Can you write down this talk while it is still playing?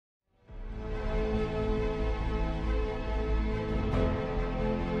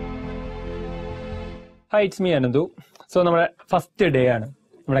Hi, it's me Anandu. So, our first day ആണ്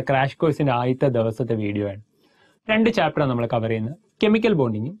നമ്മുടെ crash course ന്റെ ആദ്യത്തെ ദിവസത്തെ വീഡിയോ ആണ്. രണ്ട് ചാപ്റ്റർ നമ്മൾ കവർ ചെയ്യുന്നത് chemical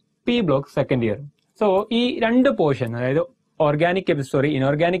ബോണ്ടിങ്ങും P block second ഇയറും. So ഈ രണ്ട് പോർഷൻ അതായത് ഓർഗാനിക് കെമിസ്ട്രി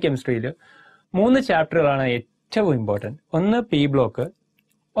ഇൻഓർഗാനിക് കെമിസ്ട്രിയിൽ മൂന്ന് ചാപ്റ്ററുകളാണ് ഏറ്റവും ഇമ്പോർട്ടൻറ്റ്. ഒന്ന് പി ബ്ലോക്ക്,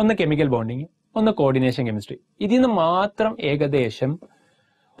 ഒന്ന് കെമിക്കൽ ബോണ്ടിങ്, ഒന്ന് കോർഡിനേഷൻ കെമിസ്ട്രി. ഇതിൽ നിന്ന് മാത്രം ഏകദേശം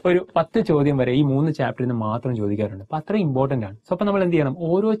ഒരു 10 ചോദ്യം വരെ ഈ മൂന്ന് ചാപ്റ്ററിൽ നിന്ന് മാത്രം ചോദിക്കാറുണ്ട്. അപ്പൊ അത്ര ഇമ്പോർട്ടന്റ് ആണ്. സോ അപ്പൊ നമ്മൾ എന്ത് ചെയ്യണം,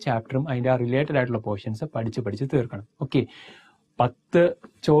 ഓരോ ചാപ്റ്ററും അതിന്റെ റിലേറ്റഡ് ആയിട്ടുള്ള പോർഷൻസ് പഠിച്ച് തീർക്കണം. ഓക്കെ, 10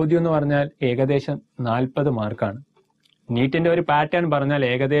 ചോദ്യം എന്ന് പറഞ്ഞാൽ ഏകദേശം 40 മാർക്കാണ്. നീറ്റിന്റെ ഒരു പാറ്റേൺ പറഞ്ഞാൽ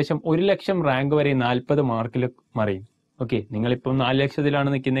ഏകദേശം 1 ലക്ഷം റാങ്ക് വരെ 40 മാർക്കിൽ മറിയും. ഓക്കെ, നിങ്ങളിപ്പം 4 ലക്ഷത്തിലാണ്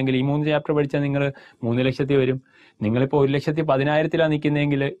നിൽക്കുന്നതെങ്കിൽ ഈ 3 ചാപ്റ്റർ പഠിച്ചാൽ നിങ്ങൾ 3 ലക്ഷത്തിൽ വരും. നിങ്ങളിപ്പോൾ 1,10,000-ലാണ്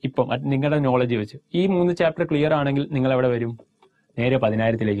നിൽക്കുന്നതെങ്കിൽ ഇപ്പം നിങ്ങളുടെ നോളജ് വെച്ച് ഈ 3 ചാപ്റ്റർ ക്ലിയർ ആണെങ്കിൽ നിങ്ങൾ എവിടെ വരും? നേരെ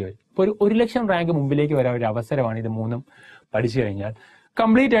 10,000-ലേക്ക് വരും. ഇപ്പോൾ ഒരു 1 ലക്ഷം റാങ്ക് മുമ്പിലേക്ക് വരാൻ ഒരു അവസരമാണ് ഇത് മൂന്നും പഠിച്ചു കഴിഞ്ഞാൽ.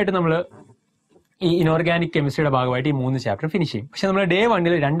 കംപ്ലീറ്റ് ആയിട്ട് നമ്മൾ ഈ ഇൻഓർഗാനിക് കെമിസ്ട്രിയുടെ ഭാഗമായിട്ട് ഈ 3 ചാപ്റ്റർ ഫിനിഷ് ചെയ്യും. പക്ഷെ നമ്മൾ ഡേ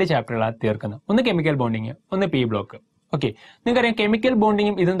 1 2 ചാപ്റ്ററുകളാണ് തീർക്കുന്നത്. ഒന്ന് കെമിക്കൽ ബോണ്ടിങ്, ഒന്ന് പി ബ്ലോക്ക്. ഓക്കെ, നിങ്ങൾക്കറിയാം കെമിക്കൽ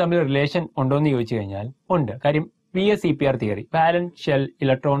ബോണ്ടിങ്ങും ഇതും തമ്മിൽ റിലേഷൻ ഉണ്ടോ എന്ന് ചോദിച്ചു കഴിഞ്ഞാൽ ഉണ്ട്. കാര്യം Vsepr theory, വാലൻസ് shell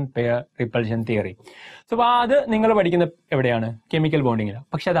electron pair repulsion theory. So അപ്പോൾ അത് നിങ്ങൾ പഠിക്കുന്ന എവിടെയാണ്? കെമിക്കൽ ബോണ്ടിങ്ങിലാണ്.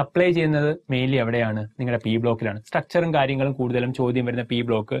 പക്ഷെ അത് അപ്ലൈ ചെയ്യുന്നത് മെയിൻലി എവിടെയാണ്? നിങ്ങളുടെ പി ബ്ലോക്കിലാണ്. സ്ട്രക്ചറും കാര്യങ്ങളും കൂടുതലും ചോദ്യം വരുന്ന പി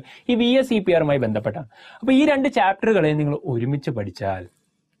ബ്ലോക്ക് ഈ Vsepr-മായി ബന്ധപ്പെട്ടാണ്. അപ്പോൾ ഈ 2 ചാപ്റ്ററുകളെ നിങ്ങൾ ഒരുമിച്ച് പഠിച്ചാൽ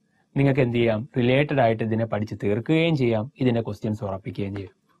നിങ്ങൾക്ക് എന്ത് ചെയ്യാം? റിലേറ്റഡ് ആയിട്ട് ഇതിനെ പഠിച്ച് തീർക്കുകയും ചെയ്യാം, ഇതിന്റെ ക്വസ്റ്റ്യൻസ് ഉറപ്പിക്കുകയും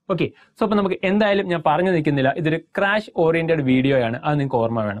ചെയ്യും. ഓക്കെ, സോ അപ്പൊ നമുക്ക് എന്തായാലും ഞാൻ പറഞ്ഞു നിൽക്കുന്നില്ല, ഇതൊരു ക്രാഷ് ഓറിയന്റഡ് വീഡിയോ ആണ്, അത് നിങ്ങൾക്ക്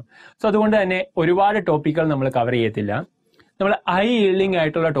ഓർമ്മ വേണം. സോ അതുകൊണ്ട് തന്നെ ഒരുപാട് ടോപ്പിക്കുകൾ നമ്മൾ കവർ ചെയ്യത്തില്ല. നമ്മൾ ഹൈ ഈൽഡിംഗ്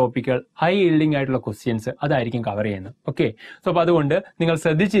ആയിട്ടുള്ള ടോപ്പിക്കുകൾ, ഹൈ ഈൽഡിംഗ് ആയിട്ടുള്ള ക്വസ്റ്റ്യൻസ് അതായിരിക്കും കവർ ചെയ്യുന്നത്. ഓക്കെ, സോ അപ്പൊ അതുകൊണ്ട് നിങ്ങൾ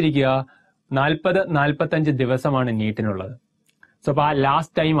ശ്രദ്ധിച്ചിരിക്കുക, 40-45 ദിവസമാണ് നീറ്റിനുള്ളത്. സോ അപ്പൊ ആ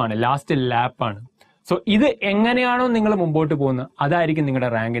ലാസ്റ്റ് ടൈമാണ്, ലാസ്റ്റ് ലാപ്പാണ്. സോ ഇത് എങ്ങനെയാണോ നിങ്ങൾ മുമ്പോട്ട് പോകുന്നത് അതായിരിക്കും നിങ്ങളുടെ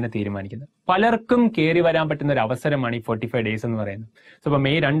റാങ്കിനെ തീരുമാനിക്കുന്നത്. പലർക്കും കയറി വരാൻ പറ്റുന്ന ഒരു അവസരമാണ് ഈ 45 ഡേയ്സ് എന്ന് പറയുന്നത്. സോ അപ്പൊ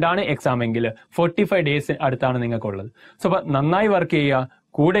May 2 എക്സാം എങ്കിൽ 45 ഡേയ്സ് അടുത്താണ് നിങ്ങൾക്കുള്ളത്. സോ അപ്പൊ നന്നായി വർക്ക് ചെയ്യുക,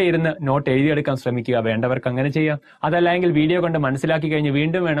 കൂടെ ഇരുന്ന് നോട്ട് എഴുതിയെടുക്കാൻ ശ്രമിക്കുക. വേണ്ടവർക്ക് അങ്ങനെ ചെയ്യാം. അതല്ലെങ്കിൽ വീഡിയോ കണ്ട് മനസ്സിലാക്കി കഴിഞ്ഞ്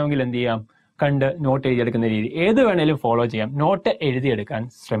വീണ്ടും വേണമെങ്കിൽ എന്ത് ചെയ്യാം, കണ്ട് നോട്ട് എഴുതിയെടുക്കുന്ന രീതി ഏത് വേണേലും ഫോളോ ചെയ്യാം. നോട്ട് എഴുതിയെടുക്കാൻ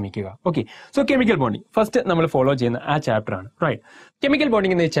ശ്രമിക്കുക. Okay, so chemical bonding first നമ്മൾ ഫോളോ ചെയ്യുന്ന ആ ചാപ്റ്റർ ആണ്. റൈറ്റ്, കെമിക്കൽ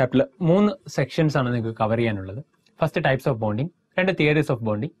ബോണ്ടിങ് എന്ന ഈ ചാപ്റ്ററിൽ 3 സെക്ഷൻസ് ആണ് നിങ്ങൾക്ക് കവർ ചെയ്യാനുള്ളത്. First types of bonding, 2 theories of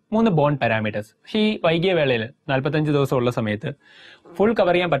bonding, 3 bond parameters. പക്ഷേ ഈ വൈകിയ വേളയിൽ 45 ദിവസം ഉള്ള സമയത്ത് ഫുൾ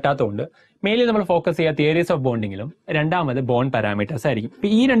കവർ ചെയ്യാൻ പറ്റാത്തതുകൊണ്ട് മെയിൻലി നമ്മൾ ഫോക്കസ് ചെയ്യുക തിയറീസ് ഓഫ് ബോണ്ടിങ്ങിലും രണ്ടാമത് ബോണ്ട് പാരാമീറ്റേഴ്സ് ആയിരിക്കും. ഇപ്പൊ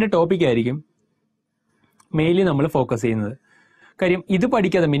ഈ 2 ടോപ്പിക് ആയിരിക്കും മെയിൻലി നമ്മൾ ഫോക്കസ് ചെയ്യുന്നത്. കാര്യം ഇത്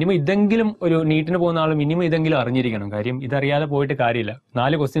പഠിക്കാതെ മിനിമം ഇതെങ്കിലും ഒരു നീറ്റിന് പോകുന്ന ആൾ മിനിമം ഇതെങ്കിലും അറിഞ്ഞിരിക്കണം. കാര്യം ഇതറിയാതെ പോയിട്ട് കാര്യമില്ല,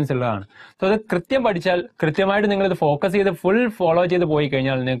 4 ക്വസ്റ്റ്യൻസ് ഉള്ളതാണ്. സോ അത് കൃത്യം പഠിച്ചാൽ, കൃത്യമായിട്ട് നിങ്ങൾ ഇത് ഫോക്കസ് ചെയ്ത് ഫുൾ ഫോളോ ചെയ്ത് പോയി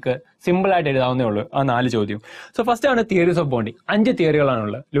കഴിഞ്ഞാൽ നിങ്ങൾക്ക് സിമ്പിൾ ആയിട്ട് എഴുതാവുന്നേ ഉള്ളൂ ആ 4 ചോദ്യം. സോ ഫസ്റ്റ് ആണ് theories of bonding. 5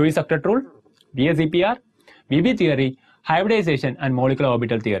 തിയറികളാണുള്ളത്. Luis octet rule, Vsepr, VB theory, hybridisation and molecular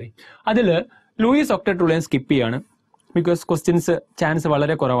orbital theory. അതിൽ ലൂയിസ് ഒക്ടറ്റ് റൂൾ ഞാൻ സ്കിപ്പ് ചെയ്യാണ്, ബിക്കോസ് ക്വസ്റ്റ്യൻസ് ചാൻസ്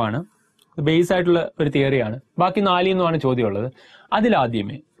വളരെ കുറവാണ്. ബേസ് ആയിട്ടുള്ള ഒരു തിയറിയാണ്. ബാക്കി 4 നിന്നുമാണ് ചോദ്യം ഉള്ളത്.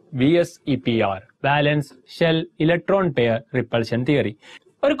 അതിലാദ്യമേ Vsepr, വാലൻസ് shell electron pair repulsion theory.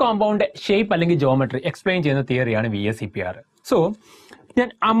 ഒരു കോമ്പൗണ്ട് ഷേപ്പ് അല്ലെങ്കിൽ ജോമെട്രി എക്സ്പ്ലെയിൻ ചെയ്യുന്ന തിയറിയാണ് Vsepr. സോ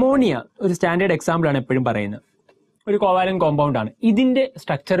ഞാൻ അമോണിയ ഒരു സ്റ്റാൻഡേർഡ് എക്സാമ്പിൾ ആണ് എപ്പോഴും പറയുന്നത്. ഒരു കോവാലൻ കോമ്പൗണ്ട് ആണ്. ഇതിന്റെ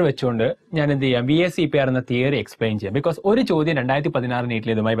സ്ട്രക്ചർ വെച്ചുകൊണ്ട് ഞാൻ എന്ത് ചെയ്യാം, Vsepr എന്ന തിയറി എക്സ്പ്ലെയിൻ ചെയ്യാം. ബിക്കോസ് ഒരു ചോദ്യം 2016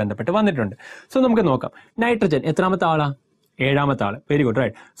 നീറ്റിൽ ഇതുമായി ബന്ധപ്പെട്ട് വന്നിട്ടുണ്ട്. സോ നമുക്ക് നോക്കാം. നൈട്രജൻ എത്രാമത്തെ ആളാ? 7ാമത്തെ ആള്. Very good,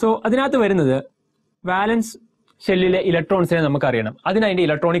 right. സോ അതിനകത്ത് വരുന്നത് വാലൻസ് ഷെല്ലിലെ ഇലക്ട്രോൺസിനെ നമുക്ക് അറിയണം. അതിന്റെ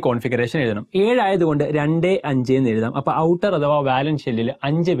ഇലക്ട്രോണിക് കോൺഫിഗറേഷൻ എഴുതണം. 7 ആയതുകൊണ്ട് 2, 5 എന്ന് എഴുതാം. അപ്പൊ ഔട്ടർ അഥവാ വാലൻസ് ഷെല്ലിൽ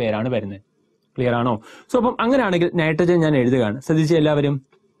 5 പേരാണ് വരുന്നത്. ക്ലിയർ ആണോ? സോ അപ്പം അങ്ങനെയാണെങ്കിൽ നൈട്രജൻ ഞാൻ എഴുതുകയാണ്. ശ്രദ്ധിച്ച് എല്ലാവരും.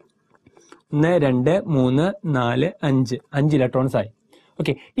 1, 2, 3, 4, 5 ഇലക്ട്രോൺസ് ആയി.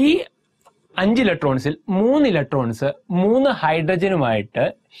 ഓക്കെ, ഈ 5 ഇലക്ട്രോൺസിൽ 3 ഇലക്ട്രോൺസ് 3 ഹൈഡ്രജനുമായിട്ട്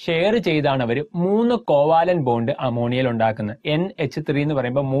ഷെയർ ചെയ്താണ് അവർ 3 കോവാലൻ ബോണ്ട് അമോണിയയിൽ ഉണ്ടാക്കുന്നത്. NH3 എന്ന്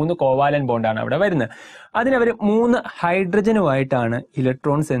പറയുമ്പോൾ 3 കോവാലൻ ബോണ്ടാണ് അവിടെ വരുന്നത്. അതിനവർ 3 ഹൈഡ്രജനുമായിട്ടാണ്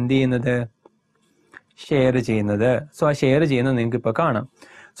ഇലക്ട്രോൺസ് എന്ത് ചെയ്യുന്നത്, ഷെയർ ചെയ്യുന്നത്. സോ ആ ഷെയർ ചെയ്യുന്നത് നിങ്ങൾക്ക് ഇപ്പോൾ കാണാം.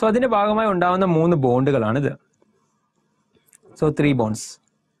 സോ അതിന്റെ ഭാഗമായി ഉണ്ടാകുന്ന 3 ബോണ്ടുകളാണിത്. So 3 bonds.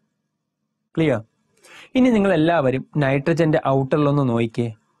 ക്ലിയർ? ഇനി നിങ്ങൾ എല്ലാവരും നൈട്രജന്റെ ഔട്ടറിലൊന്ന് നോക്കിക്കേ.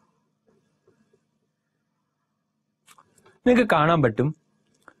 നിങ്ങൾക്ക് കാണാൻ പറ്റും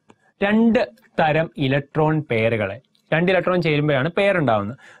 2 തരം ഇലക്ട്രോൺ പെയറുകളെ. 2 ഇലക്ട്രോൺ ചേരുമ്പോഴാണ് പെയർ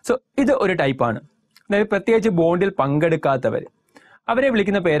ഉണ്ടാവുന്നത്. സോ ഇത് ഒരു ടൈപ്പാണ്. അതായത് പ്രത്യേകിച്ച് ബോണ്ടിൽ പങ്കെടുക്കാത്തവർ, അവരെ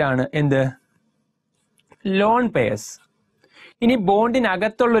വിളിക്കുന്ന പേരാണ് എന്ത്? Loan pairs. ഇനി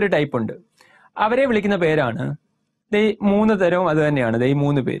ബോണ്ടിനകത്തുള്ളൊരു ടൈപ്പ് ഉണ്ട്, അവരെ വിളിക്കുന്ന പേരാണ് 3 തരവും അത് തന്നെയാണ്,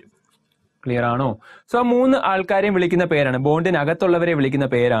 3 പേര്. ക്ലിയർ ആണോ? സോ ആ 3 ആൾക്കാരെയും വിളിക്കുന്ന പേരാണ്, ബോണ്ടിനകത്തുള്ളവരെ വിളിക്കുന്ന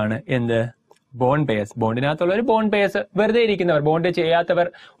പേരാണ് എന്ത്? Bond payers. ബോണ്ടിനകത്തുള്ളവർ ബോണ്ട് പേയേഴ്സ്, വെറുതെ ഇരിക്കുന്നവർ, ബോണ്ട് ചെയ്യാത്തവർ,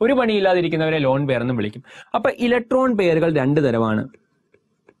 ഒരു പണിയില്ലാതിരിക്കുന്നവരെ ലോൺ പെയർ എന്നും വിളിക്കും. അപ്പൊ ഇലക്ട്രോൺ പെയറുകൾ രണ്ട് തരമാണ്.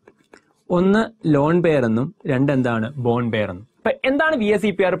 ഒന്ന് ലോൺ പെയർ എന്നും എന്താണ് ബോണ്ട് പെയർ എന്നും. അപ്പൊ എന്താണ്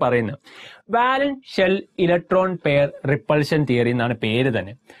VSEPR പറയുന്നത്? Valent shell electron pair repulsion theory എന്നാണ് പേര്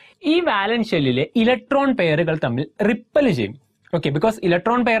തന്നെ. ഈ വാലന്റ് ഷെല്ലിലെ ഇലക്ട്രോൺ പെയറുകൾ തമ്മിൽ റിപ്പൽ ചെയ്യും. ഓക്കെ, ബിക്കോസ്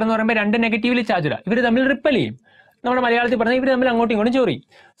ഇലക്ട്രോൺ പെയർ എന്ന് പറയുമ്പോൾ രണ്ട് നെഗറ്റീവ്ലി ചാർജ്ഡ്, ഇവർ തമ്മിൽ റിപ്പൽ ചെയ്യും. നമ്മുടെ മലയാളത്തിൽ പറഞ്ഞാൽ ഇവർ തമ്മിൽ അങ്ങോട്ടും ഇങ്ങോട്ടും ചൊറിയും.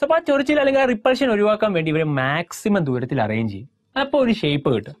 സോ അപ്പോൾ ആ ചൊറിച്ചിൽ അല്ലെങ്കിൽ ആ റിപ്പൾഷൻ ഒഴിവാക്കാൻ വേണ്ടി ഇവർ മാക്സിമം ദൂരത്തിൽ അറേഞ്ച് ചെയ്യും. അപ്പോൾ ഒരു ഷേപ്പ്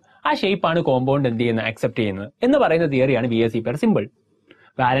കിട്ടും. ആ ഷേപ്പാണ് കോമ്പൗണ്ട് എന്ത് ചെയ്യുന്നത്, അക്സെപ്റ്റ് ചെയ്യുന്നത് എന്ന് പറയുന്ന തിയറിയാണ് VSEPR. Simple.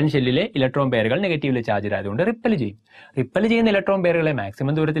 Valent ഷെല്ലിലെ electron പെയറുകൾ negatively charged ആയതുകൊണ്ട് റിപ്പൽ ചെയ്യും. റിപ്പൽ ചെയ്യുന്ന ഇലക്ട്രോൺ പെയറുകളെ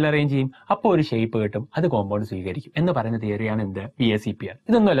മാക്സിമം ദൂരത്തിൽ അറേഞ്ച് ചെയ്യും. അപ്പോൾ ഒരു ഷേപ്പ് കിട്ടും, അത് കോമ്പൗണ്ട് സ്വീകരിക്കും എന്ന് പറയുന്ന തിയറിയാണ് എന്ത്, VSEPR.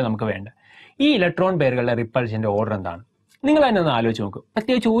 ഇതൊന്നുമല്ല നമുക്ക് വേണ്ട. ഈ ഇലക്ട്രോൺ പെയറുകളുടെ റിപ്പൾഷന്റെ ഓർഡർ എന്താണ്? നിങ്ങൾ തന്നെ ഒന്ന് ആലോചിച്ച് നോക്കും.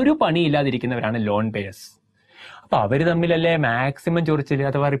 പ്രത്യേകിച്ച് ഒരു പണിയില്ലാതിരിക്കുന്നവരാണ് ലോൺ പെയർസ്. അപ്പൊ അവര് തമ്മിലല്ലേ മാക്സിമം ചൊറിച്ചിൽ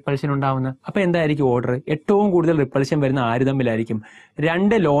അഥവാ റിപ്പൾഷൻ ഉണ്ടാവുന്നത്. അപ്പൊ എന്തായിരിക്കും ഓർഡർ? ഏറ്റവും കൂടുതൽ റിപ്പൾഷൻ വരുന്ന ആര് തമ്മിലായിരിക്കും?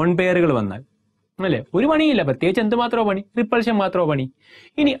 രണ്ട് ലോൺ പെയറുകൾ വന്നാൽ അല്ലെ. ഒരു പണിയില്ല, പ്രത്യേകിച്ച് എന്തുമാത്രമോ പണി, റിപ്പൾഷൻ മാത്രമോ പണി.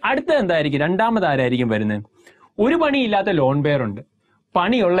 ഇനി അടുത്തത് എന്തായിരിക്കും? രണ്ടാമത് ആരായിരിക്കും വരുന്നത്? ഒരു പണിയില്ലാത്ത ലോൺ പെയർ ഉണ്ട്,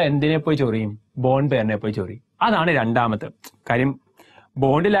 പണിയുള്ള എന്തിനെ പോയി ചൊറിയും? ബോണ്ട് പെയറിനെ പോയി ചൊറിയും. അതാണ് രണ്ടാമത്തെ കാര്യം.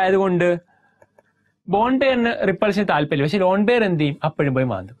 ബോണ്ടിലായതുകൊണ്ട് ബോണ്ട് പെയറിന് റിപ്പൾഷൻ താല്പര്യം, പക്ഷെ ലോൺ പെയർ എന്ത് ചെയ്യും? അപ്പോഴും പോയി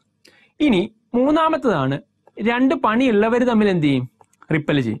മാന്തും. ഇനി മൂന്നാമത്തതാണ്, രണ്ട് പണിയുള്ളവർ തമ്മിൽ എന്ത് ചെയ്യും?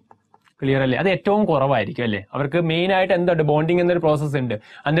 റിപ്പൽ ചെയ്യും. ക്ലിയർ അല്ലേ? അത് ഏറ്റവും കുറവായിരിക്കും അല്ലേ. അവർക്ക് മെയിൻ ആയിട്ട് എന്തുണ്ട്, ബോണ്ടിങ് എന്നൊരു പ്രോസസ് ഉണ്ട്.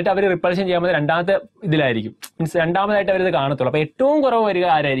 എന്നിട്ട് അവർ റിപ്പൾഷൻ ചെയ്യാൻ രണ്ടാമത്തെ ഇതിലായിരിക്കും, മീൻസ് രണ്ടാമതായിട്ട് അവരിത് കാണത്തുള്ളൂ. അപ്പൊ ഏറ്റവും കുറവ് വരിക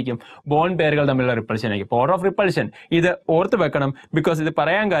ആരായിരിക്കും? ബോണ്ട് പെയറുകൾ തമ്മിലുള്ള റിപ്പൾഷൻ ആയിരിക്കും. ഓർഡർ ഓഫ് റിപ്പൾഷൻ ഇത് ഓർത്ത് വെക്കണം. ബിക്കോസ് ഇത്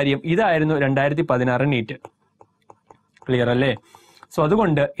പറയാൻ കാര്യം ഇതായിരുന്നു 2016 നീറ്റ്. ക്ലിയർ അല്ലേ? സോ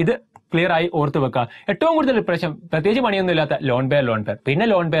അതുകൊണ്ട് ഇത് ക്ലിയർ ആയി ഓർത്ത് വെക്കുക. ഏറ്റവും കൂടുതൽ റിപ്പൾഷൻ, പ്രത്യേകിച്ച് പണിയൊന്നും ഇല്ലാത്ത ലോൺ പെയർ, പിന്നെ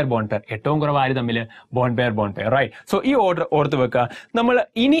ലോൺ പെയർ, ബോണ്ട് പെയർ. ഏറ്റവും കുറവ് ആര് തമ്മിൽ? Bond pair, right. സോ ഈ ഓർഡർ ഓർത്ത് വെക്കുക. നമ്മൾ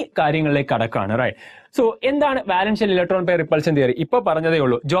ഇനി കാര്യങ്ങളിലേക്ക് കടക്കാണ്, റൈറ്റ്. സോ എന്താണ് valent shell electron pair repulsion theory? ഇപ്പൊ പറഞ്ഞതേ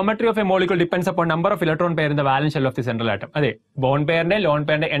ഉള്ളൂ. Geometry of A molecule depends upon number of electron pair in the valent shell of the central atom. അതെ, ബോണ്ട് പെയറിന്റെ ലോൺ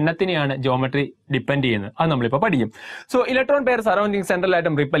പെയറിന്റെ എണ്ണത്തിനെയാണ് ജോമെട്രി ഡിപ്പെൻഡ് ചെയ്യുന്നത്. അത് നമ്മളിപ്പോൾ പഠിക്കും. So electron pair surrounding central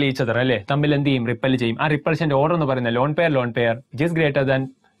atom ripple each other അല്ലേ, തമ്മിൽ എന്ത് ചെയ്യും? Ripple ചെയ്യും. ആ റിപ്പൾഷന്റെ ഓർഡർ എന്ന് പറയുന്നത് lone pair which is greater than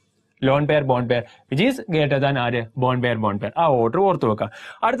lone pair, bond pair which is greater than ആര്? Bond pair. ആ ഓർഡർ ഓർത്ത് വെക്കുക.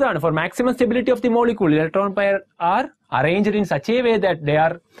 അടുത്തതാണ്, for maximum stability of the molecule electron pair R arranged in such a way that they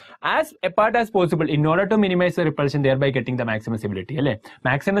are as apart as possible in order to minimize the repulsion, thereby getting the maximum stability. അല്ലേ,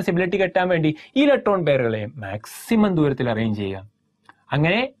 maximum stability കിട്ടാൻ വേണ്ടി ഈ electron പെയറുകളെ maximum ദൂരത്തിൽ arrange ചെയ്യുക.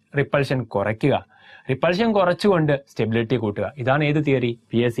 അങ്ങനെ repulsion കുറയ്ക്കുക. Repulsion കുറച്ചുകൊണ്ട് stability കൂട്ടുക. ഇതാണ് ഏത് തിയറി?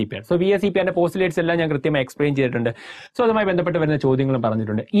 VSEPR. സോ VSEPRന്റെ പോസ്റ്റുലേറ്റ്സ് എല്ലാം ഞാൻ കൃത്യമായി എക്സ്പ്ലെയിൻ ചെയ്തിട്ടുണ്ട്. സോ അതുമായി ബന്ധപ്പെട്ട് വരുന്ന ചോദ്യങ്ങളും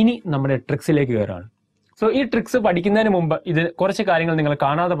പറഞ്ഞിട്ടുണ്ട്. ഇനി നമ്മുടെ ട്രിക്സിലേക്ക് കയറാണ്. സോ ഈ ട്രിക്സ് പഠിക്കുന്നതിന് മുമ്പ് ഇത് കുറച്ച് കാര്യങ്ങൾ നിങ്ങൾ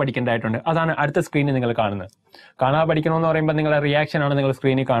കാണാതെ പഠിക്കേണ്ടതായിട്ടുണ്ട്. അതാണ് അടുത്ത സ്ക്രീനിൽ നിങ്ങൾ കാണുന്നത്. കാണാതെ പഠിക്കണമെന്ന് പറയുമ്പോൾ നിങ്ങളുടെ റിയാക്ഷൻ ആണ് നിങ്ങൾ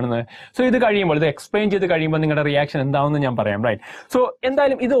സ്ക്രീനിൽ കാണുന്നത്. സോ ഇത് കഴിയുമ്പോൾ, ഇത് എക്സ്പ്ലെയിൻ ചെയ്ത് കഴിയുമ്പോൾ നിങ്ങളുടെ റിയാക്ഷൻ എന്താണെന്ന് ഞാൻ പറയാം, റൈറ്റ്. സോ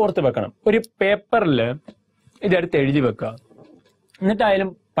എന്തായാലും ഇത് ഓർത്ത് വെക്കണം. ഒരു പേപ്പറിൽ ഇതെടുത്ത് എഴുതി വെക്കുക. എന്നിട്ടായാലും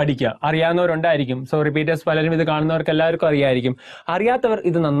പഠിക്കുക. അറിയാവുന്നവരുണ്ടായിരിക്കും. സോ റിപ്പീറ്റേഴ്സ് പലരും ഇത് കാണുന്നവർക്ക് എല്ലാവർക്കും അറിയായിരിക്കും. അറിയാത്തവർ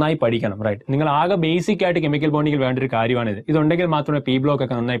ഇത് നന്നായി പഠിക്കണം, റൈറ്റ്. നിങ്ങൾ ആകെ ബേസിക് ആയിട്ട് കെമിക്കൽ ബോണ്ടിങ്ങിൽ വേണ്ട ഒരു കാര്യമാണിത്. ഇതുണ്ടെങ്കിൽ മാത്രമേ P ബ്ലോക്ക്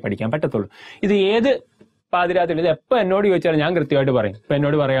ഒക്കെ നന്നായി പഠിക്കാൻ പറ്റത്തുള്ളൂ. ഇത് ഏത് പാതിരാത്രി, ഇത് എപ്പോൾ എന്നോട് ചോദിച്ചാൽ ഞാൻ കൃത്യമായിട്ട് പറയും. ഇപ്പൊ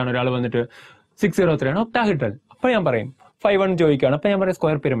എന്നോട് പറയാണ് ഒരാൾ വന്നിട്ട് 603 ആണ് ഒക്ടാഹിഡ്രൽ, അപ്പൊ ഞാൻ പറയും. 51 ചോദിക്കുകയാണ്, അപ്പൊ ഞാൻ പറയും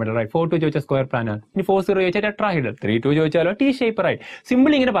സ്ക്വയർ പിരമിഡ്, റൈറ്റ്. 42 ചോദിച്ചാൽ സ്ക്വയർ പ്ലാനാണ്. ഇനി 40 ചോദിച്ചാൽ ടെട്രാഹിഡ്രൽ, 32 ചോദിച്ചാലോ T ഷേപ്പ്, റൈറ്റ്.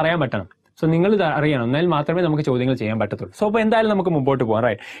 സിമ്പിൾ ഇങ്ങനെ പറയാൻ പറ്റണം. സോ നിങ്ങൾ ഇത് അറിയണം, എന്നാൽ മാത്രമേ നമുക്ക് ചോദ്യങ്ങൾ ചെയ്യാൻ പറ്റത്തുള്ളൂ. സോ അപ്പോൾ എന്തായാലും നമുക്ക് മുമ്പോട്ട് പോകാം,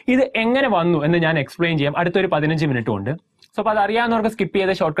 റൈറ്റ്. ഇത് എങ്ങനെ വന്നു എന്ന് ഞാൻ എക്സ്പ്ലെയിൻ ചെയ്യാം അടുത്തൊരു 15 മിനിറ്റ് കൊണ്ട്. സോ അപ്പോൾ അത് അറിയാവുന്നവർക്ക് സ്കിപ്പ്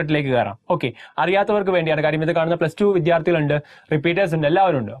ചെയ്ത് ഷോർട്ട് കട്ടിലേക്ക് കയറാം. ഓക്കെ, അറിയാത്തവർക്ക് വേണ്ടിയാണ്. കാര്യം ഇത് കാണുന്ന +2 വിദ്യാർത്ഥികളുണ്ട്, റിപ്പീറ്റേഴ്സ് ഉണ്ട്,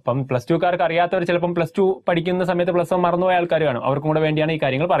 എല്ലാവരും ഉണ്ട്. അപ്പം +2കാർക്ക് അറിയാത്തവർ ചിലപ്പം +2 പഠിക്കുന്ന സമയത്ത് +1 മറന്നുപോയ ആൾക്കാർ കാണും. അവർക്കും കൂടെ വേണ്ടിയാണ് ഈ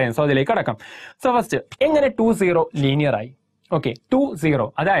കാര്യങ്ങൾ പറയുന്നത്. സോ അതിലേക്ക് കടക്കാം. സോ ഫസ്റ്റ്, എങ്ങനെ 2-0 ലീനിയർ ആയി? ഓക്കെ, 2-0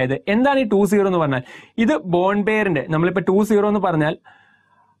 അതായത് എന്താണ് ഈ 2-0 എന്ന് പറഞ്ഞാൽ? ഇത് ബോണ്ട് പെയറിന്റെ, നമ്മളിപ്പോൾ 2-0 എന്ന് പറഞ്ഞാൽ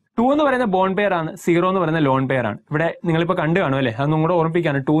 2 എന്ന് പറയുന്ന ബോണ്ട് പെയർ ആണ്, 0 എന്ന് പറയുന്ന ലോൺ പെയർ ആണ്. ഇവിടെ നിങ്ങളിപ്പോൾ കണ്ടു കാണും അല്ലേ, അതൊന്നും കൂടെ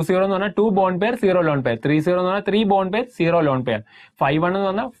ഓർമ്മിപ്പിക്കാണ്. 2-0 എന്ന് പറഞ്ഞാൽ 2 ബോണ്ട് പെയർ 0 ലോൺ പെയർ, 3-0 എന്ന് പറഞ്ഞാൽ 3 ബോണ്ട് പെയർ 0 ലോൺ പെയർ, 5-1 എന്ന്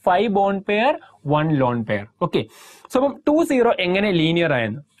പറഞ്ഞാൽ 5 bond pair 1 lone pair. Okay, so അപ്പം 2-0 എങ്ങനെ ലീനിയർ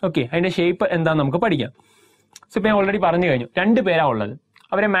ആയെന്ന്, ഓക്കെ, അതിന്റെ ഷേപ്പ് എന്താന്ന് നമുക്ക് പഠിക്കാം. സോ ഇപ്പൊ ഞാൻ ഓൾറെഡി പറഞ്ഞു കഴിഞ്ഞു. 2 പേരാ ഉള്ളത്.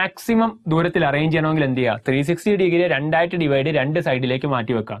 അവരെ മാക്സിമം ദൂരത്തിൽ അറേഞ്ച് ചെയ്യണമെങ്കിൽ എന്ത് ചെയ്യുക? 360 ഡിഗ്രി രണ്ടായിട്ട് ഡിവൈഡ് 2 സൈഡിലേക്ക്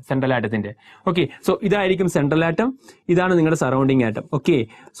മാറ്റി വെക്കുക സെൻട്രൽ ആറ്റത്തിന്റെ. ഓക്കെ, സോ ഇതായിരിക്കും സെൻട്രൽ ആറ്റം, ഇതാണ് നിങ്ങളുടെ surrounding atom. Okay,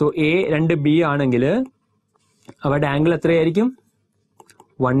 so A2B ആണെങ്കിൽ അവരുടെ ആംഗിൾ എത്രയായിരിക്കും?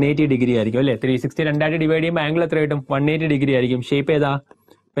 180 ഡിഗ്രി ആയിരിക്കും അല്ലെ. 360 രണ്ടായിട്ട് ഡിവൈഡ് ചെയ്യുമ്പോൾ ആംഗിൾ എത്ര കിട്ടും? 180 ഡിഗ്രി ആയിരിക്കും. ഷേപ്പ് ഏതാ?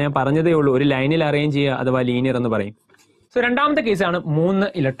 ഇപ്പൊ ഞാൻ പറഞ്ഞതേ ഉള്ളൂ, ഒരു ലൈനിൽ അറേഞ്ച് ചെയ്യുക അഥവാ ലീനിയർ എന്ന് പറയും. സോ രണ്ടാമത്തെ കേസാണ് 3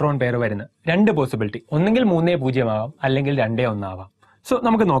 ഇലക്ട്രോൺ പെയർ വരുന്നത്. 2 പോസിബിലിറ്റി, ഒന്നെങ്കിൽ 3-0 ആവാം, അല്ലെങ്കിൽ 2-1 ആവാം. സോ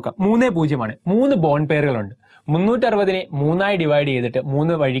നമുക്ക് നോക്കാം. 3-0 ആണ്. 3 ബോണ്ട് പെയറുകളുണ്ട്. 360നെ 3ആയി ഡിവൈഡ് ചെയ്തിട്ട്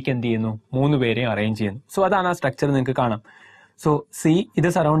 3 വഴിക്ക് എന്ത് ചെയ്യുന്നു, 3 പേരെയും അറേഞ്ച് ചെയ്യുന്നു. സോ അതാണ് ആ സ്ട്രക്ചർ നിങ്ങൾക്ക് കാണാം. സോ സി, ഇത്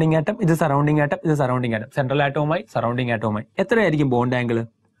സറൗണ്ടിങ് ആറ്റം, ഇത് സറൗണ്ടിങ് ആറ്റം, ഇത് സറൗണ്ടിങ് ആറ്റം, സെൻട്രൽ ആറ്റവുമായി സറൗണ്ടിങ് ആറ്റവുമായി. എത്രയായിരിക്കും ബോണ്ട് ആംഗിൾ?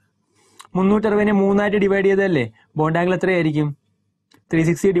 360നെ 3ആയിട്ട് ഡിവൈഡ് ചെയ്തല്ലേ, ബോണ്ട് ആംഗിൾ എത്രയായിരിക്കും?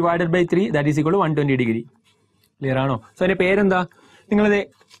 360 divided by 3 that is equal to 120 degree. Clear ആണോ? സോ അതിന്റെ പേരെന്താ? നിങ്ങളിത്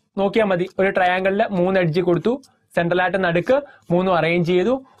നോക്കിയാൽ മതി. ഒരു ട്രയാങ്കിളിൽ 3 എഡ്ജ് കൊടുത്തു, സെൻട്രൽ ആയിട്ട് നടുക്ക് 3 അറേഞ്ച്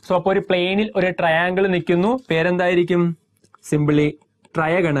ചെയ്തു. സോ അപ്പോൾ ഒരു പ്ലെയിനിൽ ഒരു ട്രയാങ്കിൾ നിൽക്കുന്നു. പേരെന്തായിരിക്കും? Simply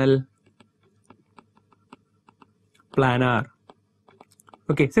trigonal planar.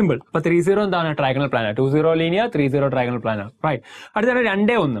 Okay, simple. അപ്പൊ 30 എന്താണ്? ട്രയാഗണൽ പ്ലാനാർ. 20 linear, 30 ട്രയാഗണൽ planar. റൈറ്റ്. അടുത്താണ്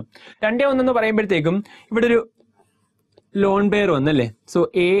 2-1. 2-1 എന്ന് പറയുമ്പോഴത്തേക്കും ഇവിടെ ഒരു ലോൺ പെയർ വന്നല്ലേ. സോ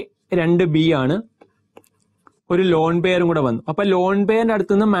A2B ആണ്, ഒരു ലോൺ പെയറും കൂടെ വന്നു. അപ്പൊ ലോൺ പെയറിന്റെ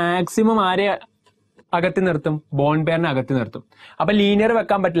അടുത്തുനിന്ന് മാക്സിമം ആരെ അകത്തി നിർത്തും? ബോണ്ട് പെയറിനെ അകത്തി നിർത്തും. അപ്പൊ ലീനിയർ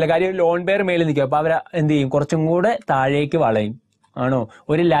വെക്കാൻ പറ്റില്ല, കാര്യം ലോൺ പെയർ മേളിൽ നിൽക്കും. അപ്പൊ അവർ എന്ത് ചെയ്യും? കുറച്ചും കൂടെ താഴേക്ക് വളയും. ആണോ?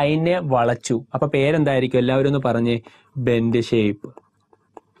 ഒരു ലൈനെ വളച്ചു. അപ്പൊ പേരെന്തായിരിക്കും? എല്ലാവരും ഒന്ന് പറഞ്ഞേ. ബെൻഡ് ഷേപ്പ്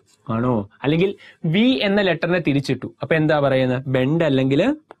ആണോ? അല്ലെങ്കിൽ വി എന്ന ലെറ്ററിനെ തിരിച്ചിട്ടു. അപ്പൊ എന്താ പറയുന്നത്? ബെൻഡ് അല്ലെങ്കിൽ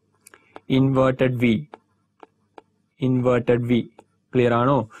inverted V. Inverted V. Clear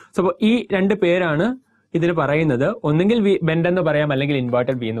ആണോ? സോ ഈ 2 പേരാണ് ഇതിൽ പറയുന്നത്. ഒന്നെങ്കിൽ ബെൻഡ് എന്ന് പറയാം, അല്ലെങ്കിൽ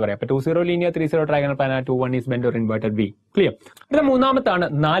ഇൻവേർട്ടഡ് വി എന്ന് പറയാം. അപ്പൊ 20 linear, 30 ട്രയാഗണൽ planar, 2-1 is bend or inverted V. Clear. ഇത് മൂന്നാമത്താണ്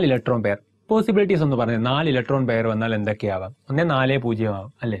 4 ഇലക്ട്രോൺ പെയർ. പോസിബിലിറ്റീസ് ഒന്ന് പറഞ്ഞത്. 4 ഇലക്ട്രോൺ പെയർ വന്നാൽ എന്തൊക്കെയാവാം? 1 4 0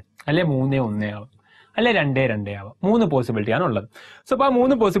 ആവാം, അല്ലെ? 3 1 ആവാം, അല്ലെ 2 2 ആവാം. 3 പോസിബിലിറ്റി ആണ് ഉള്ളത്. സോ അപ്പൊ ആ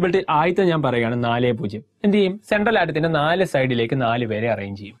 3 പോസിബിലിറ്റി ആദ്യത്തെ ഞാൻ പറയുകയാണ് 4 0. എന്ത് ചെയ്യും? സെൻട്രൽ ആറ്റത്തിന്റെ 4 സൈഡിലേക്ക് 4 പേരെ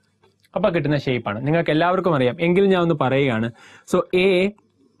അറേഞ്ച് ചെയ്യും. അപ്പൊ കിട്ടുന്ന ഷേപ്പാണ്. നിങ്ങൾക്ക് എല്ലാവർക്കും അറിയാം, എങ്കിലും ഞാൻ ഒന്ന് പറയുകയാണ്. സോ A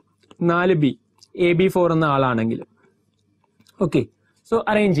 4B, AB4 എന്ന ആളാണെങ്കിൽ ഓക്കെ. സോ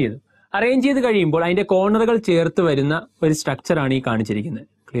അറേഞ്ച് ചെയ്ത് കഴിയുമ്പോൾ അതിന്റെ കോർണറുകൾ ചേർത്ത് വരുന്ന ഒരു സ്ട്രക്ചറാണ് ഈ കാണിച്ചിരിക്കുന്നത്.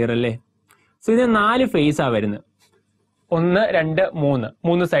 ക്ലിയർ അല്ലേ? സോ ഇതിന് 4 ഫേസാ വരുന്നത്. 1 2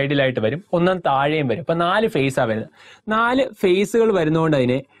 3 സൈഡിലായിട്ട് വരും, 1 താഴെയും വരും. അപ്പൊ 4 ഫേസാ വരുന്നത്. 4 ഫേസുകൾ വരുന്നതുകൊണ്ട്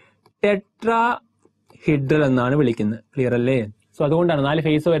അതിനെ ടെട്രാഹിഡ്രൽ എന്നാണ് വിളിക്കുന്നത്. ക്ലിയർ അല്ലേ? സോ അതുകൊണ്ടാണ് 4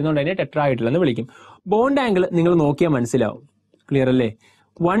 ഫേസ് വരുന്നതുകൊണ്ട് അതിനെ ടെട്രാഹിഡ്രൽ എന്ന് വിളിക്കും. ബോണ്ട് ആംഗിൾ നിങ്ങൾ നോക്കിയാൽ മനസ്സിലാവും. ക്ലിയർ അല്ലേ?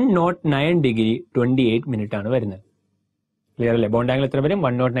 109 ഡിഗ്രി 28 മിനിറ്റ് ആണ് വരുന്നത്. ക്ലിയർ അല്ലേ? ബോണ്ട് ആംഗിൾ എത്ര വരും?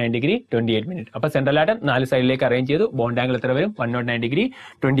 109 ഡിഗ്രി 28 മിനിറ്റ്. അപ്പൊ സെൻട്രൽ ആറ്റം 4 സൈഡിലേക്ക് അറേഞ്ച് ചെയ്തു. ബോണ്ട് ആംഗിൾ എത്ര വരും? 109 ഡിഗ്രി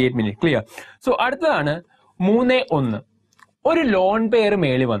 28 മിനിറ്റ്. ക്ലിയർ. സോ അടുത്തതാണ് 3-1. ഒരു ലോൺ പെയർ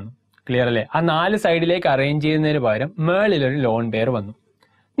മേളിൽ വന്നു. ക്ലിയർ അല്ലേ? ആ 4 സൈഡിലേക്ക് അറേഞ്ച് ചെയ്യുന്നതിന് പകരം മേളിൽ ഒരു ലോൺ പെയർ വന്നു.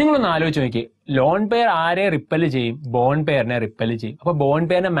 നിങ്ങളൊന്ന് ആലോചിച്ച് നോക്കി, ലോൺ പെയർ ആരെ റിപ്പൽ ചെയ്യും? ബോണ്ട് പെയറിനെ റിപ്പൽ ചെയ്യും. അപ്പൊ ബോണ്ട്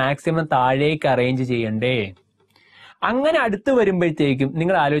പെയറിനെ മാക്സിമം താഴേക്ക് അറേഞ്ച് ചെയ്യണ്ടേ? അങ്ങനെ അടുത്ത് വരുമ്പോഴത്തേക്കും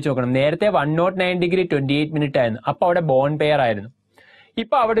നിങ്ങൾ ആലോചിച്ച് നോക്കണം. നേരത്തെ 109 ഡിഗ്രി 28 മിനിറ്റ് ആയിരുന്നു. അപ്പൊ അവിടെ ബോണ്ട് പെയർ ആയിരുന്നു.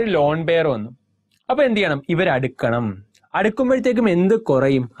 ഇപ്പൊ അവിടെ ഒരു ലോൺ പെയർ വന്നു. അപ്പൊ എന്ത് ചെയ്യണം? ഇവരടുക്കണം. അടുക്കുമ്പോഴത്തേക്കും എന്ത്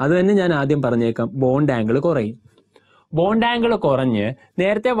കുറയും? അത് തന്നെ ഞാൻ ആദ്യം പറഞ്ഞേക്കാം. ബോണ്ട് ആംഗിൾ കുറയും. ബോണ്ട് ആംഗിൾ കുറഞ്ഞ്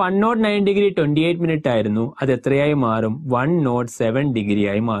നേരത്തെ 109 ഡിഗ്രി 28 മിനിറ്റ് ആയിരുന്നു, അത് എത്രയായി മാറും? 107 ഡിഗ്രി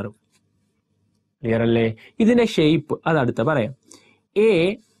ആയി മാറും. ക്ലിയർ അല്ലേ? ഇതിന്റെ ഷേപ്പ് അത് അടുത്ത പറയാം.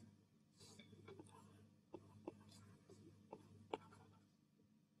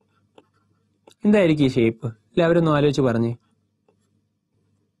 എന്തായിരിക്കും ഈ ഷേപ്പ്? എല്ലാവരും ഒന്ന് ആലോചിച്ച് പറഞ്ഞേ.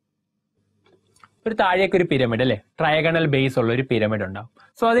 ഒരു താഴേക്ക് ഒരു പിരമിഡ് അല്ലെ, ട്രയഗണൽ ബേസ് ഉള്ള ഒരു പിരമിഡ് ഉണ്ടാവും.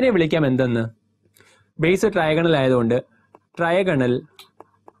 സോ അതിനെ വിളിക്കാം എന്തെന്ന്? ബേസ് ട്രയഗണൽ ആയതുകൊണ്ട് ട്രയഗണൽ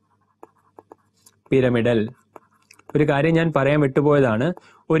പിരമിഡൽ. ഒരു കാര്യം ഞാൻ പറയാൻ വിട്ടുപോയതാണ്,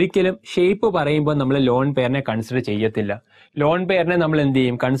 ഒരിക്കലും ഷേപ്പ് പറയുമ്പോൾ നമ്മൾ ലോൺ പെയറിനെ കൺസിഡർ ചെയ്യത്തില്ല. ലോൺ പെയറിനെ നമ്മൾ എന്ത്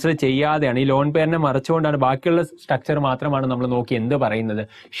ചെയ്യും? കൺസിഡർ ചെയ്യാതെയാണ്. ഈ ലോൺ പെയറിനെ മറച്ചുകൊണ്ടാണ് ബാക്കിയുള്ള സ്ട്രക്ചർ മാത്രമാണ് നമ്മൾ നോക്കി എന്ത് പറയുന്നത്?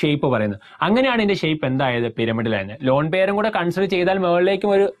 ഷേപ്പ് പറയുന്നത്. അങ്ങനെയാണ് ഇതിന്റെ ഷേപ്പ് എന്തായത്? പിരമിഡിലായത്. ലോൺ പെയറും കൂടെ കൺസിഡർ ചെയ്താൽ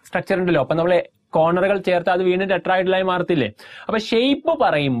മുകളിലേക്കും ഒരു സ്ട്രക്ചർ ഉണ്ടല്ലോ, അപ്പൊ നമ്മൾ കോർണറുകൾ ചേർത്ത് അത് വീണ്ടും ടെട്രാഹൈഡ്രലായി മാറത്തില്ലേ? അപ്പൊ ഷേപ്പ്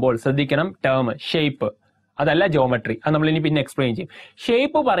പറയുമ്പോൾ ശ്രദ്ധിക്കണം, ടേം ഷേപ്പ് അതല്ല ജോമെട്രി. അത് നമ്മൾ ഇനി പിന്നെ എക്സ്പ്ലെയിൻ ചെയ്യും.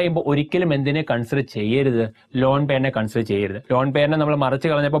 ഷേപ്പ് പറയുമ്പോൾ ഒരിക്കലും എന്തിനെ കൺസിഡർ ചെയ്യരുത്? ലോൺ പെയറിനെ കൺസിഡർ ചെയ്യരുത്. ലോൺ പെയറിനെ നമ്മൾ മറച്ചു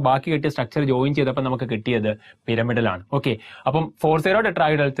കളഞ്ഞപ്പോൾ ബാക്കി കിട്ടിയ സ്ട്രക്ചർ ജോയിൻ ചെയ്തപ്പോൾ നമുക്ക് കിട്ടിയത് പിരമിഡലാണ്. ഓക്കെ, അപ്പം 4-0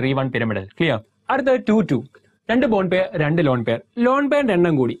 ടെട്രാഹൈഡ്രൽ, 3-1 പിരമിഡൽ. ക്ലിയർ. അടുത്തത് 2-2. 2 bond pair, 2 lone pair. Loan പെയറിന്റെ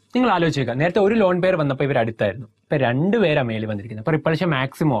എണ്ണം കൂടി. നിങ്ങൾ ആലോചിക്കുക, നേരത്തെ ഒരു ലോൺ പെയർ വന്നപ്പോൾ ഇവർ അടുത്തായിരുന്നു. ഇപ്പൊ 2 പേരാ മേലിൽ വന്നിരിക്കുന്നത്. അപ്പൊ റിപ്പൾഷൻ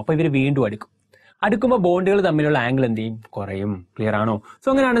മാക്സിമം. അപ്പൊ ഇവർ വീണ്ടും അടുക്കും. അടുക്കുമ്പോൾ ബോണ്ടുകൾ തമ്മിലുള്ള ആംഗിൾ എന്ത് ചെയ്യും? കുറയും. ക്ലിയർ ആണോ? സോ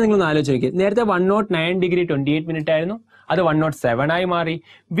അങ്ങനെയാണ് നിങ്ങൾ ആലോചിച്ച് നോക്കിയത്. നേരത്തെ 109 ഡിഗ്രി 28 മിനിറ്റ് ആയിരുന്നു, അത് 107 ആയി മാറി.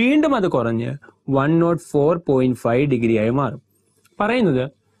 വീണ്ടും അത് കുറഞ്ഞ് 104.5 ഡിഗ്രി ആയി മാറും. പറയുന്നത്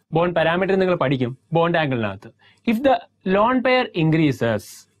ബോണ്ട് പാരാമീറ്റർ നിങ്ങൾ പഠിക്കും bond ആംഗിളിനകത്ത്. If the lone pair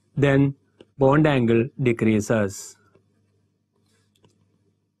increases then bond angle decreases.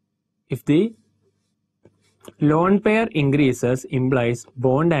 If the lone pair increases implies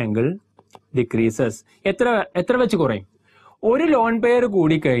bond angle decreases. എത്ര വെച്ച് കുറയും? ഒരു ലോൺ പെയർ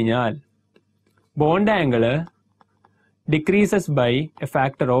കൂടിക്കഴിഞ്ഞാൽ bond angle decreases by a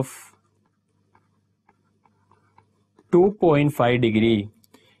factor of 2.5 degree.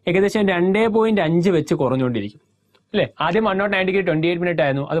 ഏകദേശം 2.5 വെച്ച് കുറഞ്ഞുകൊണ്ടിരിക്കും അല്ലേ? ആദ്യം 109 ഡിഗ്രി 28 മിനിറ്റ്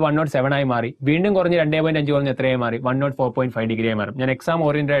ആയിരുന്നു, അത് 107 ആയി മാറി. വീണ്ടും കുറഞ്ഞ് 2.5 കുറഞ്ഞ് എത്രയായി മാറി? 104.5 ഡിഗ്രി ആയി മാറും. ഞാൻ എക്സാം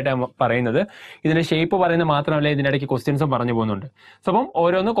ഓറിയന്റഡ് ആയിട്ടാണ് പറയുന്നത്. ഇതിന്റെ ഷേപ്പ് പറയുന്നത് മാത്രമല്ല, ഇതിനിടയ്ക്ക് ക്വസ്റ്റ്യൻസും പറഞ്ഞു പോകുന്നുണ്ട്. സോ അപ്പം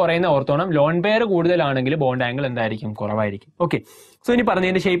ഓരോന്ന് കുറയുന്ന ഓർത്തോണം. ലോൺ പെയർ കൂടുതലാണെങ്കിൽ ബോണ്ട് ആംഗിൾ എന്തായിരിക്കും? കുറവായിരിക്കും. ഓക്കെ, സോ ഇനി പറഞ്ഞു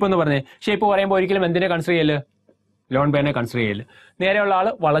ഇതിന്റെ ഷേപ്പ് എന്ന് പറഞ്ഞേ. ഷേപ്പ് പറയുമ്പോൾ ഒരിക്കലും എന്തിനെ കൺസിഡർ ചെയ്യല്? ലോൺ പെയറിനെ കൺസിഡർ ചെയ്യല്. നേരെയുള്ള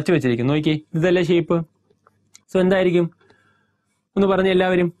ആള് വളച്ചു വെച്ചിരിക്കുന്നു. നോക്കി, ഇതല്ലേ ഷേപ്പ്. സോ എന്തായിരിക്കും ഒന്ന് പറഞ്ഞ്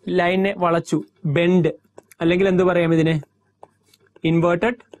എല്ലാവരും? ലൈനെ വളച്ചു, ബെൻഡ്, അല്ലെങ്കിൽ എന്ത് പറയാം ഇതിനെ?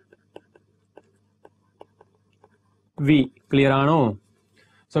 Inverted V. ക്ലിയർ ആണോ?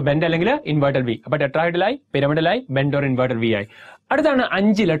 സോ ബെൻഡ് അല്ലെങ്കിൽ ഇൻവേർട്ടഡ് വി. അപ്പൊ ടെട്രാഹെഡ്രലായി, പിരമിഡലായി, ബെൻഡ് ഓർ ഇൻവേർട്ടഡ് വി ആയി. അടുത്താണ്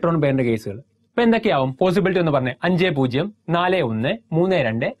 5 ഇലക്ട്രോൺ പെയറിന്റെ കേസുകൾ. ഇപ്പൊ എന്തൊക്കെയാവും പോസിബിലിറ്റി എന്ന് പറഞ്ഞേ? 5, 0, 4, 1, 3,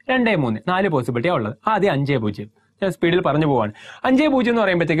 2, 2, 3. 4 പോസിബിലിറ്റിയാണ് ഉള്ളത്. ആദ്യം 5, 0. ഞാൻ സ്പീഡിൽ പറഞ്ഞു പോവാണ്. 5, 0 എന്ന്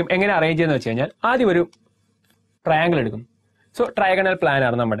പറയുമ്പോഴത്തേക്കും എങ്ങനെ അറേഞ്ച് ചെയ്യുന്നത് വെച്ച് കഴിഞ്ഞാൽ, ആദ്യം ഒരു ട്രയാങ്കിൾ എടുക്കും. സോ ട്രയഗണൽ പ്ലാൻ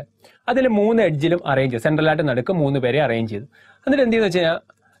ആണ് നമ്മുടെ. അതിൽ 3 എഡ്ജിലും അറേഞ്ച് ചെയ്തു. സെൻട്രലായിട്ട് നടുക്ക് 3 പേരെ അറേഞ്ച് ചെയ്തു. എന്നിട്ട് എന്ത് ചെയ്യുന്ന വെച്ച് കഴിഞ്ഞാൽ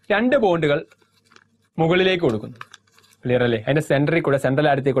 2 ബോണ്ടുകൾ മുകളിലേക്ക് കൊടുക്കുന്നു. ക്ലിയർ അല്ലേ? അതിന്റെ സെന്ററിൽ കൂടെ, സെൻട്രൽ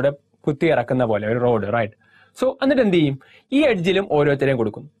ആരത്തിൽ കൂടെ കുത്തി ഇറക്കുന്ന പോലെ ഒരു റോഡ്, റൈറ്റ്? സോ എന്നിട്ട് എന്ത് ചെയ്യും? ഈ എഡ്ജിലും ഓരോരുത്തരെയും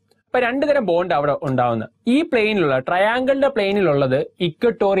കൊടുക്കും. അപ്പൊ 2 തരം ബോണ്ട് അവിടെ ഉണ്ടാവുന്ന. ഈ പ്ലെയിനിലുള്ള ട്രയാങ്കിളിന്റെ പ്ലെയിനിലുള്ളത്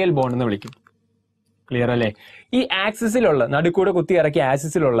ഇക്വട്ടോറിയൽ ബോണ്ട് എന്ന് വിളിക്കും. ക്ലിയർ അല്ലേ? ഈ ആക്സിസിലുള്ള നടുക്കൂടെ കുത്തി ഇറക്കിയ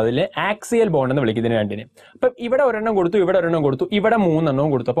ആക്സിസിലുള്ളതിൽ ആക്സിയൽ ബോണ്ട് എന്ന് വിളിക്കും ഇതിന് രണ്ടിനെ. അപ്പൊ ഇവിടെ ഒരെണ്ണം കൊടുത്തു, ഇവിടെ ഒരെണ്ണം കൊടുത്തു, ഇവിടെ 3 എണ്ണവും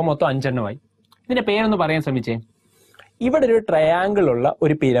കൊടുത്തു. അപ്പൊ മൊത്തം 5 എണ്ണമായി. ഇതിന്റെ പേരൊന്ന് പറയാൻ ശ്രമിച്ചേ. ഇവിടെ ഒരു ട്രയാങ്കിൾ ഉള്ള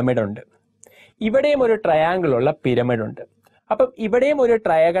ഒരു പിരമിഡ് ഉണ്ട്, ഇവിടെയും ഒരു ട്രയാങ്കിൾ ഉള്ള പിരമിഡ് ഉണ്ട്. അപ്പം ഇവിടെയും ഒരു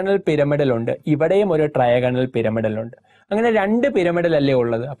ട്രയഗണൽ പിരമിഡലുണ്ട്, ഇവിടെയും ഒരു ട്രയഗണൽ പിരമിഡലുണ്ട്. അങ്ങനെ 2 പിരമിഡലല്ലേ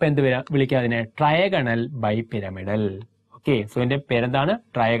ഉള്ളത്. അപ്പൊ എന്ത് വിളിക്കാം അതിനെ? Trigonal bi pyramidal. Okay, so ഇതിന്റെ പേരെന്താണ്?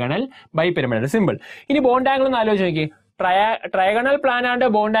 Trigonal bi pyramidal. സിമ്പിൾ. ഇനി ബോണ്ട് ആംഗിൾ ഒന്ന് ആലോചിച്ച് നോക്കി. ട്രയഗണൽ പ്ലാൻ ആണ്ട്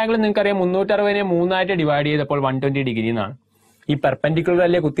ബോണ്ട് ആംഗിൾ നിങ്ങൾക്കറിയാം 360നെ 3 ഡിവൈഡ് ചെയ്തപ്പോൾ 120 ഡിഗ്രി എന്നാണ്. ഈ പെർപെൻഡിക്കുലർ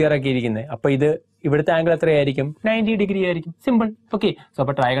അല്ലേ കുത്തിയിറക്കിയിരിക്കുന്നത്. അപ്പൊ ഇത് ഇവിടുത്തെ ആംഗിൾ എത്രയായിരിക്കും? 90 ഡിഗ്രി ആയിരിക്കും. സിമ്പിൾ. ഓക്കെ, സോ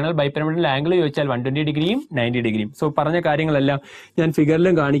അപ്പൊ ട്രയഗണൽ ബൈ പിരമിഡൽ ആംഗിൾ ചോദിച്ചാൽ 120 ഡിഗ്രിയും 90 ഡിഗ്രിയും. സോ പറഞ്ഞ കാര്യങ്ങളെല്ലാം ഞാൻ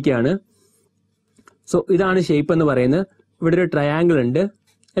ഫിഗറിലും കാണിക്കുകയാണ്. സോ ഇതാണ് ഷേപ്പ് എന്ന് പറയുന്നത്. ഇവിടെ ഒരു ട്രയാങ്കിൾ ഉണ്ട്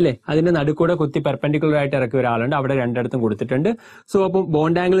അല്ലേ? അതിന്റെ നടുക്കൂടെ കുത്തി പെർപെൻഡിക്കുലർ ആയിട്ട് ഇറക്കിയ ഒരാളുണ്ട്, അവിടെ 2 കൊടുത്തിട്ടുണ്ട്. സോ അപ്പം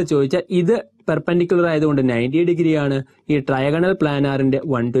ബോണ്ട് ആംഗിൾ ചോദിച്ചാൽ ഇത് പെർപെൻഡിക്കുലർ ആയതുകൊണ്ട് 90 ഡിഗ്രിയാണ്. ഈ ട്രയഗണൽ പ്ലാനാറിന്റെ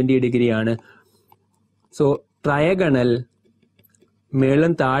 120 ഡിഗ്രിയാണ്. സോ ട്രയഗണൽ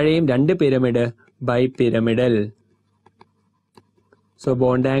മേളും താഴെയും 2 pyramid bi pyramidal. So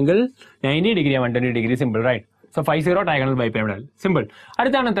bond angle 90 degree 120 degree. Simple, right? So 50 trigonal bi pyramidal. Simple.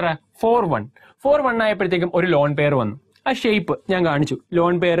 അടുത്താണ് എത്ര? 4-1 ആയപ്പോഴത്തേക്കും ഒരു ലോൺ പെയർ വന്നു. ആ ഷേപ്പ് ഞാൻ കാണിച്ചു.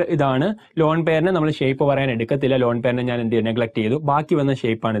 ലോൺ പെയർ ഇതാണ്. ലോൺ പെയറിനെ നമ്മൾ ഷേപ്പ് പറയാൻ എടുക്കത്തില്ല. ലോൺ പെയറിനെ ഞാൻ എന്ത് ചെയ്തു? നെഗ്ലക്ട് ചെയ്തു. ബാക്കി വന്ന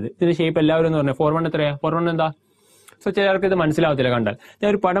ഷേപ്പാണിത്. ഇതിന്റെ ഷേപ്പ് എല്ലാവരും എന്ന് പറഞ്ഞാൽ 4-1 എത്രയാ? 4-1 എന്താ? സോ ചിലർക്ക് ഇത് മനസ്സിലാവത്തില്ല കണ്ടാൽ. ഞാൻ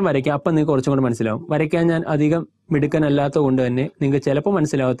ഒരു പടം വരയ്ക്കാം, അപ്പം നിങ്ങൾക്ക് കുറച്ചും കൂടെ മനസ്സിലാവും. വരയ്ക്കാൻ ഞാൻ അധികം മിടുക്കനല്ലാത്തത് കൊണ്ട് തന്നെ നിങ്ങൾക്ക് ചിലപ്പോൾ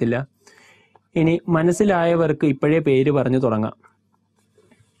മനസ്സിലാവത്തില്ല. ഇനി മനസ്സിലായവർക്ക് ഇപ്പോഴേ പേര് പറഞ്ഞു തുടങ്ങാം.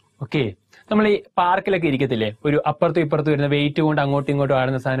 ഓക്കെ, നമ്മൾ ഈ പാർക്കിലൊക്കെ ഇരിക്കത്തില്ലേ, ഒരു അപ്പുറത്തും ഇപ്പുറത്തും വരുന്ന വെയിറ്റ് കൊണ്ട് അങ്ങോട്ടും ഇങ്ങോട്ടും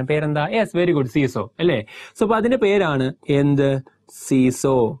ആടുന്ന സാധനം പേരെന്താ? യെസ്, വെരി ഗുഡ്, സീസോ അല്ലേ? സോ അപ്പൊ അതിന്റെ പേരാണ് എന്ത്?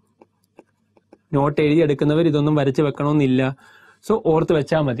 സീസോ. നോട്ട് എഴുതിയെടുക്കുന്നവർ ഇതൊന്നും വരച്ചു വെക്കണമെന്നില്ല. സോ ഓർത്ത്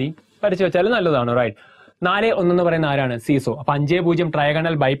വെച്ചാൽ മതി, വരച്ചു വെച്ചാലും നല്ലതാണ്, റൈറ്റ്? 4-1 എന്ന് പറയുന്ന ആരാണ്? സീസോ. അപ്പൊ 5-0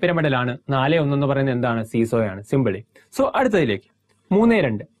 ട്രയഗണൽ ബൈപിരമിഡലാണ്. 4-1 എന്ന് പറയുന്നത് എന്താണ്? സീസോയാണ്. സിമ്പിളി. സോ അടുത്തതിലേക്ക്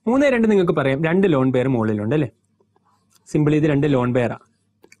 3-2 നിങ്ങൾക്ക് പറയാം 2 ലോൺ പെയർ മുകളിലുണ്ട് അല്ലേ? സിമ്പിളി ഇത് 2 ലോൺ പെയറാ.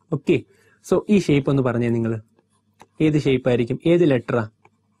 ഓക്കെ, സോ ഈ ഷേപ്പ് ഒന്ന് പറഞ്ഞേ നിങ്ങൾ. ഏത് ഷേപ്പ് ആയിരിക്കും? ഏത് ലെറ്ററാ?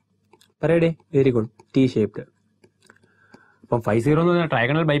 പറയടേ. Very good, T shaped. അപ്പം 50 എന്ന് പറയുന്നത്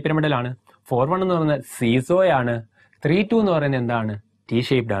ട്രയഗണൽ ബൈപിരമിഡലാണ്. 4-1 എന്ന് പറയുന്നത് സീസോയാണ്. 3-2 എന്ന് പറയുന്നത് എന്താണ്? ടി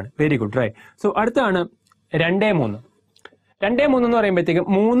ഷേപ്ഡ് ആണ്. Very good, right? സോ അടുത്താണ് 2-3 എന്ന് പറയുമ്പോഴത്തേക്കും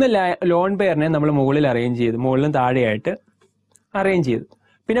 3 ലോൺ പെയറിനെ നമ്മൾ മുകളിൽ അറേഞ്ച് ചെയ്തു, മുകളിലും താഴെയായിട്ട് അറേഞ്ച് ചെയ്തു.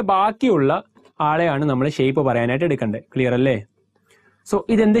 പിന്നെ ബാക്കിയുള്ള ആളെയാണ് നമ്മൾ ഷേപ്പ് പറയാനായിട്ട് എടുക്കേണ്ടത്. ക്ലിയർ അല്ലേ? സോ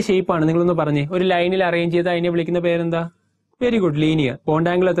ഇതെന്ത് ഷേപ്പാണ് നിങ്ങളൊന്ന് പറഞ്ഞേ. ഒരു ലൈനിൽ അറേഞ്ച് ചെയ്ത് അതിനെ വിളിക്കുന്ന പേരെന്താ? Very good, linear. Bond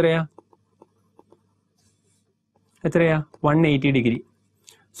angle എത്രയാ? 180 ഡിഗ്രി.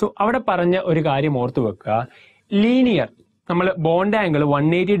 സോ അവിടെ പറഞ്ഞ ഒരു കാര്യം ഓർത്തു വെക്കുക. ലീനിയർ നമ്മൾ ബോണ്ട് ആംഗിൾ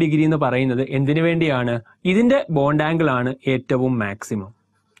 180 ഡിഗ്രി എന്ന് പറയുന്നത് എന്തിനു വേണ്ടിയാണ്? ഇതിന്റെ ബോണ്ട് ആംഗിൾ ആണ് ഏറ്റവും മാക്സിമം.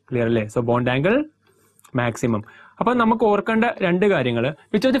 ക്ലിയർ അല്ലേ? So bond angle maximum. അപ്പൊ നമുക്ക് ഓർക്കേണ്ട 2 കാര്യങ്ങൾ.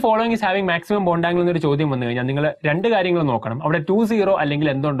 Which of the following is having maximum bond angle എന്നൊരു ചോദ്യം വന്നു കഴിഞ്ഞാൽ നിങ്ങൾ 2 കാര്യങ്ങൾ നോക്കണം. അവിടെ 2-0 അല്ലെങ്കിൽ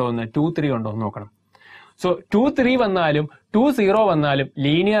എന്തുണ്ടോ എന്ന്, 2-3 ഉണ്ടോ എന്ന് നോക്കണം. സോ 2-3 വന്നാലും 2-0 വന്നാലും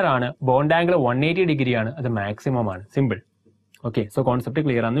ലീനിയർ ആണ്. ബോണ്ട് ആംഗിൾ 180 ഡിഗ്രിയാണ്. അത് മാക്സിമം ആണ്. Simple. Okay, so concept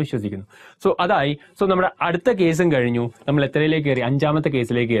clear ആണെന്ന് വിശ്വസിക്കുന്നു. സോ അതായി. സോ നമ്മുടെ അടുത്ത കേസും കഴിഞ്ഞു. നമ്മൾ എത്രയിലേക്ക് കയറി? 5ാമത്തെ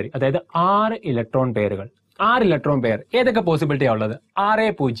കേസിലേക്ക് കയറി. അതായത് 6 ഇലക്ട്രോൺ പെയറുകൾ. 6 ഇലക്ട്രോൺ പെയർ ഏതൊക്കെ പോസിബിലിറ്റിയാണ് ഉള്ളത്?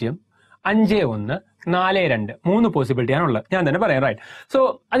 6, 0, 5, 1, 4, 2 3 പോസിബിലിറ്റിയാണ് ഉള്ളത്. ഞാൻ തന്നെ പറയാം. റൈറ്റ്. സോ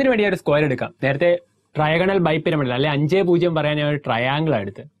അതിനുവേണ്ടി ഒരു സ്ക്വയർ എടുക്കാം. നേരത്തെ ട്രയഗണൽ ബൈപിരമിഡൽ അല്ലെ 5, 0 പറയാൻ ഞാൻ ഒരു ട്രയാങ്കിൾ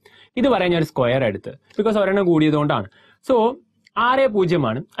എടുത്ത്, ഇത് പറയാൻ ഞാൻ ഒരു സ്ക്വയർ എടുത്ത്, ബിക്കോസ് ഒരെണ്ണം കൂടിയതുകൊണ്ടാണ്. സോ 6, 0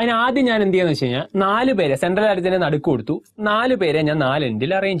 ആണ്. അതിന് ആദ്യം ഞാൻ എന്ത് ചെയ്യാന്ന് വെച്ച് കഴിഞ്ഞാൽ 4 പേരെ സെൻട്രൽ ആരത്തിന്റെ നടുക്ക് കൊടുത്തു. 4 പേരെ ഞാൻ 4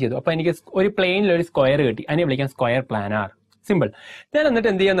 എൻഡിൽ അറേഞ്ച് ചെയ്തു. അപ്പൊ എനിക്ക് ഒരു പ്ലെയിനിൽ ഒരു സ്ക്വയർ കിട്ടി. അതിനെ വിളിക്കാം സ്ക്വയർ പ്ലാനാർ. സിമ്പിൾ. ഞാൻ എന്നിട്ട്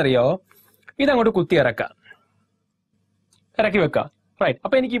എന്ത് ചെയ്യാന്നറിയോ? ഇതങ്ങോട്ട് കുത്തി ഇറക്കി വെക്കാം. റൈറ്റ്.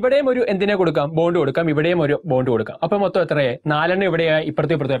 അപ്പൊ എനിക്ക് ഇവിടെയും ഒരു എന്തിനെ കൊടുക്കാം? ബോണ്ട് കൊടുക്കാം. ഇവിടെയും ഒരു ബോണ്ട് കൊടുക്കാം. അപ്പൊ മൊത്തം എത്രയായി? 4 ഇവിടെയായി,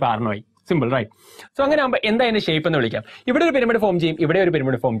 ഇപ്പുറത്തെ 6 സിമ്പിൾ. റൈറ്റ്. സോ അങ്ങനെ ആകുമ്പോൾ എന്താ അതിന്റെ ഷേപ്പ് എന്ന് വിളിക്കാം? ഇവിടെ ഒരു പിരമിഡ് ഫോം ചെയ്യും, ഇവിടെ ഒരു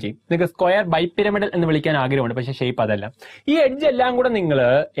പിരമിഡ് ഫോം ചെയ്യും. നിങ്ങൾക്ക് സ്ക്വയർ ബൈ പിരമിഡൽ എന്ന് വിളിക്കാൻ ആഗ്രഹമുണ്ട്, പക്ഷേ ഷേപ്പ് അതല്ല. ഈ എഡ്ജ് എല്ലാം കൂടെ നിങ്ങൾ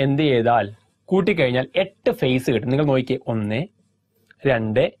എന്ത് ചെയ്താൽ കൂട്ടിക്കഴിഞ്ഞാൽ 8 ഫേസ് കിട്ടും. നിങ്ങൾ നോക്കിയേ, 1,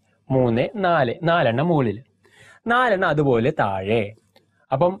 2, 3, 4 4 മുകളിൽ, 4 അതുപോലെ താഴെ.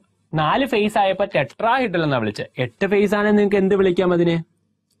 അപ്പം 4 ഫേസ് ആയപ്പോ ടെട്രാഹിഡ്രൽ എന്നാ വിളിച്ചത്. 8 ഫേസ് ആണെങ്കിൽ നിങ്ങൾക്ക് എന്ത് വിളിക്കാം? അതിനെ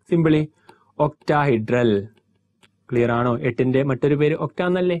സിമ്പിളി ഒക്ടാഹിഡ്രൽ. ക്ലിയർ ആണോ? 8ന്റെ മറ്റൊരു പേര് ഒക്ടാ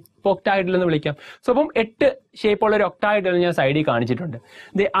എന്നല്ലേ? അപ്പൊ ഒക്ടാഹിഡ്രൽ എന്ന് വിളിക്കാം. സോ അപ്പം 8 ഷേപ്പുള്ള ഒരു ഒക്ടാഹിഡ്രൽ ഞാൻ സൈഡിൽ കാണിച്ചിട്ടുണ്ട്.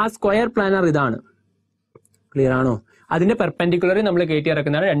 ആ സ്ക്വയർ പ്ലാനർ ഇതാണ്. ക്ലിയർ ആണോ? അതിന്റെ പെർപെൻഡിക്കുലറി നമ്മൾ കയറ്റി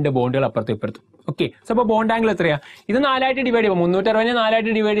ഇറക്കുന്നതാണ് 2 ബോണ്ടുകൾ അപ്പുറത്തും ഇപ്പുറത്തും. ഓക്കെ. സോ അപ്പൊ ബോണ്ട് ആംഗിൾ എത്രയാ? ഇത് 4 ആയിട്ട് ഡിവൈഡ് ചെയ്യുമ്പോൾ 360 4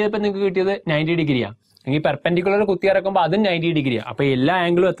 ആയിട്ട് ഡിവൈഡ് ചെയ്തപ്പോൾ നിങ്ങൾക്ക് കിട്ടിയത് 90 ഡിഗ്രിയാണ്. എങ്കിൽ പെർപെൻഡിക്കുലർ കുത്തി ഇറക്കുമ്പോൾ അതും 90 ഡിഗ്രിയാണ്. അപ്പൊ എല്ലാ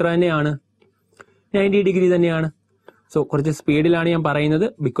ആംഗിളും എത്ര തന്നെയാണ്? 90 ഡിഗ്രി തന്നെയാണ്. സോ കുറച്ച് സ്പീഡിലാണ് ഞാൻ പറയുന്നത്,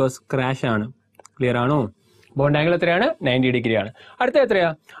 ബിക്കോസ് ക്രാഷ് ആണ്. ക്ലിയർ ആണോ? ബോണ്ട് ആംഗിൾ എത്രയാണ്? 90 ഡിഗ്രിയാണ്. അടുത്ത എത്രയാ?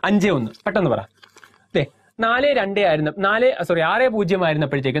 5, 1. പെട്ടെന്ന് പറ. 4, 2 ആയിരുന്നു, 6, 0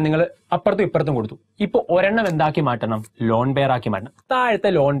 ആയിരുന്നപ്പോഴത്തേക്കും നിങ്ങൾ അപ്പുറത്തും ഇപ്പുറത്തും കൊടുത്തു. ഇപ്പൊ ഒരെണ്ണം എന്താക്കി മാറ്റണം? ലോൺ പെയർ ആക്കി മാറ്റണം. താഴത്തെ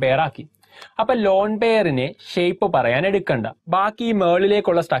ലോൺ പെയർ ആക്കി. അപ്പൊ ലോൺ പെയറിനെ ഷേപ്പ് പറയാൻ എടുക്കണ്ട. ബാക്കി ഈ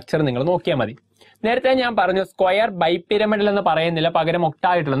മേളിലേക്കുള്ള സ്ട്രക്ചർ നിങ്ങൾ നോക്കിയാൽ മതി. നേരത്തെ ഞാൻ പറഞ്ഞു സ്ക്വയർ ബൈ പിരമിഡൽ എന്ന് പറയുന്നില്ല, പകരം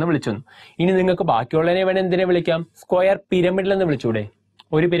ഒക്ടാഹിഡ്രൽ എന്ന് വിളിച്ചു. ഇനി നിങ്ങൾക്ക് ബാക്കിയുള്ളതിനെ വേണം എന്തിനെ വിളിക്കാം? സ്ക്വയർ പിരമിഡൽ എന്ന് വിളിച്ചൂടെ?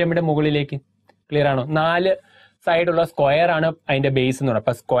 ഒരു പിരമിഡ് മുകളിലേക്ക്. ക്ലിയർ ആണോ? 4 സൈഡുള്ള സ്ക്വയർ ആണ് അതിന്റെ ബേസ് എന്ന് പറയുന്നത്.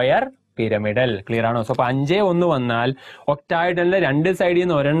 അപ്പൊ സ്ക്വയർ പിരമിഡൽ. ക്ലിയർ ആണോ? സോ അപ്പൊ 5, 1 വന്നാൽ ഒക്ടാഹിഡ്രലിന്റെ 2 സൈഡിൽ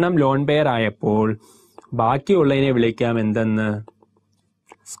നിന്ന് ഒരെണ്ണം ലോൺ പെയർ ആയപ്പോൾ ബാക്കിയുള്ളതിനെ വിളിക്കാം എന്തെന്ന്?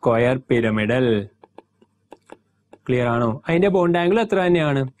 Square pyramidal. ക്ലിയർ ആണോ? അതിന്റെ ബോണ്ട് ആംഗിൾ എത്ര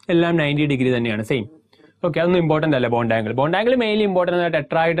തന്നെയാണ്? എല്ലാം 90 ഡിഗ്രി തന്നെയാണ്. സെയിം. ഓക്കെ, അതൊന്നും ഇമ്പോർട്ടന്റ് അല്ല. Bond angle mainly important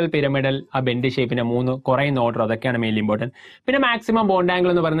tetrahedral pyramidal, ആ ബെൻഡ് ഷേപ്പിന്റെ 3 കുറയുന്ന ഓർഡർ, അതൊക്കെയാണ് മെയിൻലി ഇമ്പോർട്ടന്റ്. പിന്നെ മാക്സിമം ബോണ്ട്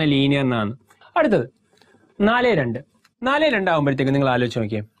ആംഗിൾ എന്ന് പറയുന്നത് ലീനിയറിനാണ്. അടുത്തത് 4, 2 ആകുമ്പോഴത്തേക്ക് നിങ്ങൾ ആലോചിച്ച്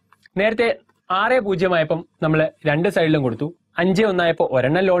നോക്കിയേ. നേരത്തെ 6, 0 ആയപ്പം നമ്മൾ 2 സൈഡിലും കൊടുത്തു. 5, 1 ആയപ്പോൾ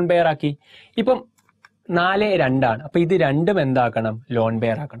ഒരെണ്ണം ലോൺ പെയർ ആക്കി. ഇപ്പം 4, 2 ആണ്. അപ്പൊ ഇത് രണ്ടും എന്താക്കണം? ലോൺ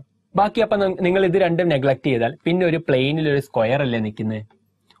പെയർ ആക്കണം. ബാക്കി അപ്പൊ നിങ്ങൾ ഇത് രണ്ടും നെഗ്ലക്ട് ചെയ്താൽ പിന്നെ ഒരു പ്ലെയിനിൽ ഒരു സ്ക്വയർ അല്ലേ നിൽക്കുന്നത്?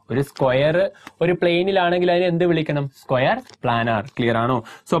 ഒരു സ്ക്വയർ ഒരു പ്ലെയിനിലാണെങ്കിൽ അതിനെ എന്ത് വിളിക്കണം? Square planar. ക്ലിയർ ആണോ?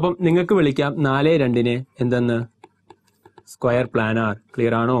 സോ അപ്പം നിങ്ങൾക്ക് വിളിക്കാം 4, 2 എന്തെന്ന്? Square planar.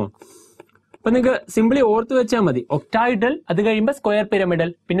 ക്ലിയർ ആണോ? അപ്പൊ നിങ്ങൾക്ക് സിംപിളി ഓർത്ത് വെച്ചാൽ മതി. ഒക്ടാഹിഡ്രൽ, അത് കഴിയുമ്പോൾ സ്ക്വയർ പിരമിഡൽ,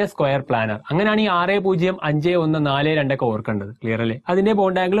 പിന്നെ സ്ക്വയർ പ്ലാനാർ. അങ്ങനെയാണ് ഈ 6, 0, 5, 1, 4, 2 ഒക്കെ ഓർക്കേണ്ടത്. ക്ലിയർ അല്ലേ? അതിന്റെ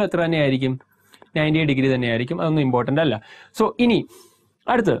ബോണ്ട് ആംഗിളും എത്ര തന്നെയായിരിക്കും? 90 ഡിഗ്രി തന്നെയായിരിക്കും. അതൊന്നും ഇമ്പോർട്ടന്റ് അല്ല. സോ ഇനി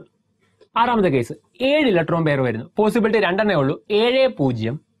അടുത്തത് 6ാമത്തെ കേസ്. 7 ഇലക്ട്രോൺ പെയർ വരുന്നു. പോസിബിലിറ്റി 2 ഉള്ളൂ. 7,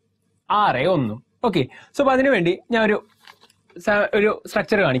 0, 6, 1. ഓക്കെ. സോ അപ്പൊ അതിനുവേണ്ടി ഞാൻ ഒരു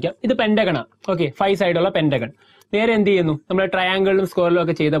സ്ട്രക്ചർ കാണിക്കാം. ഇത് പെന്റഗണാ. Okay, 5 സൈഡുള്ള pentagon. നേരെ എന്ത് ചെയ്യുന്നു? നമ്മൾ ട്രയാങ്കിളിലും സ്ക്വയറിലും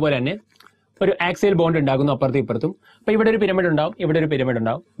ഒക്കെ ചെയ്ത പോലെ തന്നെ ഒരു ആക്സിയൽ ബോണ്ട് ഉണ്ടാക്കുന്നു അപ്പുറത്തും ഇപ്പുറത്തും. അപ്പൊ ഇവിടെ ഒരു പിരമിഡ് ഉണ്ടാവും, ഇവിടെ ഒരു പിരമിഡ്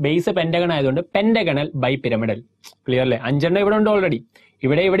ഉണ്ടാവും. ബേസ് പെന്റഗൺ ആയതുകൊണ്ട് പെന്റഗണൽ ബൈ പിരമിഡൽ. ക്ലിയർ അല്ലേ? 5 ഇവിടെ ഉണ്ട് ഓൾറെഡി.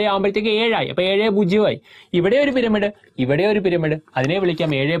 ഇവിടെ ആകുമ്പോഴത്തേക്ക് 7 ആയി. അപ്പൊ 7, 0 ആയി. ഇവിടെ ഒരു പിരമിഡ്, ഇവിടെ ഒരു പിരമിഡ്. അതിനെ വിളിക്കാം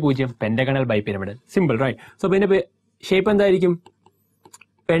 7, 0 pentagonal bi pyramidal. Simple. Right. So പിന്നെ ഷേപ്പ് എന്തായിരിക്കും?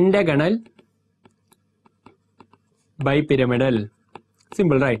 Pentagonal bi pyramidal.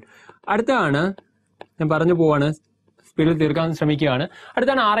 Simple. Right. അടുത്താണ്, ഞാൻ പറഞ്ഞു പോവാണ്, സ്പീഡിൽ തീർക്കാൻ ശ്രമിക്കുകയാണ്.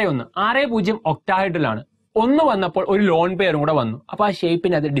 അടുത്താണ് 6, 1. 6, 0 ഒക്ടാഹിഡ്രൽ ആണ്. 1 വന്നപ്പോൾ ഒരു ലോൺ പെയറും കൂടെ വന്നു. അപ്പൊ ആ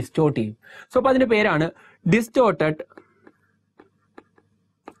ഷേപ്പിനെ അത് ഡിസ്റ്റോർട്ട് ചെയ്യും. സോ അപ്പൊ അതിന്റെ പേരാണ് ഡിസ്റ്റോർട്ടഡ്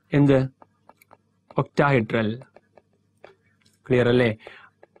എന്ത്? ഒക്ടാഹിഡ്രൽ. ക്ലിയർ അല്ലേ?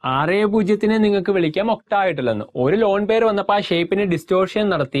 6, 0 നിങ്ങൾക്ക് വിളിക്കാം ഒക്ടാഹിഡ്രൽ എന്ന്. ഒരു ലോൺ പെയർ വന്നപ്പോൾ ആ ഷേപ്പിന് ഡിസ്റ്റോർഷൻ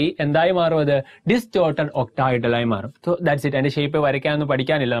നടത്തി എന്തായി മാറും? അത് ഡിസ്റ്റോർട്ടഡ് ഒക്ടാഹിഡ്രൽ ആയി മാറും. So that's it. അതിന്റെ ഷേപ്പ് വരയ്ക്കാനൊന്നും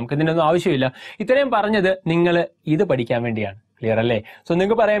പഠിക്കാനില്ല, നമുക്ക് ഇതിനൊന്നും ആവശ്യമില്ല. ഇത്രയും പറഞ്ഞത് നിങ്ങൾ ഇത് പഠിക്കാൻ വേണ്ടിയാണ്. ക്ലിയർ അല്ലേ? സോ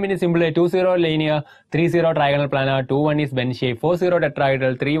നിങ്ങൾക്ക് പറയാം ഇനി simple. 2-0 linear, 3-0 ട്രയാഗണൽ planar, 2-1 is bend shape, 4-0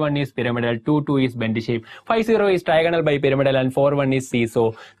 tetrahedral, 3-1 is pyramidal, 2-2 is bend shape, 5-0 is trigonal bipyramidal, and 4-1 is seesaw,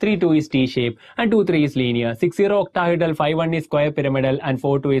 3-2 is T shape, and 2-3 is linear, 6-0 octahedral, 5-1 is square pyramidal, and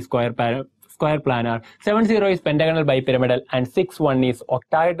 4-2 is square planar, 70 is pentagonal bipyramidal, and 61 is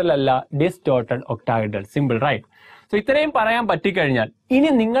octahedral alla distorted octahedral. Simple, right? So ഇത്രയും പറയാൻ പറ്റിക്കഴിഞ്ഞാൽ ഇനി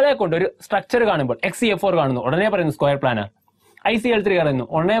നിങ്ങളെ കൊണ്ട് ഒരു structure കാണുമ്പോൾ XCF4 കാണുന്നു ഉടനെ പറയുന്നു സ്ക്വയർ പ്ലാനർ, ICL3 കാണുന്നു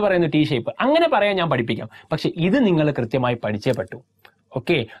ഉടനെ പറയുന്നു T ഷേപ്പ്, അങ്ങനെ പറയാൻ ഞാൻ പഠിപ്പിക്കാം. പക്ഷെ ഇത് നിങ്ങൾ കൃത്യമായി പഠിച്ചേ പറ്റൂ.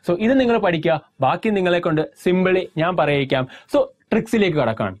 ഓക്കെ, സോ ഇത് നിങ്ങൾ പഠിക്കുക, ബാക്കി നിങ്ങളെ കൊണ്ട് സിമ്പിളി ഞാൻ പറയിക്കാം. സോ ട്രിക്സിലേക്ക്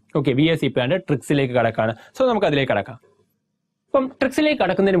കടക്കാണ്. Okay, VSEP ട്രിക്സിലേക്ക് കടക്കാണ്. സോ നമുക്ക് അതിലേക്ക് കടക്കാം. അപ്പം ട്രിക്സിലേക്ക്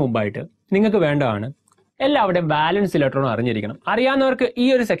കടക്കുന്നതിന് മുമ്പായിട്ട് നിങ്ങൾക്ക് വേണ്ടതാണ് എല്ലാവരുടെയും ബാലൻസ് ഇലക്ട്രോൺ അറിഞ്ഞിരിക്കണം. അറിയാവുന്നവർക്ക് ഈ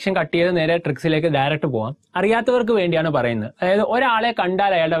ഒരു സെക്ഷൻ കട്ട് ചെയ്ത് നേരെ ട്രിക്സിലേക്ക് ഡയറക്റ്റ് പോകാം. അറിയാത്തവർക്ക് വേണ്ടിയാണ് പറയുന്നത്. അതായത് ഒരാളെ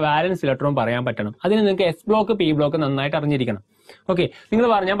കണ്ടാൽ അയാളുടെ ബാലൻസ് ഇലക്ട്രോൺ പറയാൻ പറ്റണം. അതിന് നിങ്ങൾക്ക് S ബ്ലോക്ക് P ബ്ലോക്ക് നന്നായിട്ട് അറിഞ്ഞിരിക്കണം. ഓക്കെ, നിങ്ങൾ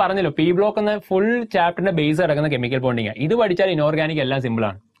ഞാൻ പറഞ്ഞല്ലോ P ബ്ലോക്ക് എന്ന ഫുൾ ചാപ്റ്ററിന്റെ ബേസ് കിടക്കുന്ന കെമിക്കൽ ബോണ്ടിങ്. ഇത് പഠിച്ചാൽ ഇനോർഗാനിക് എല്ലാം സിമ്പിൾ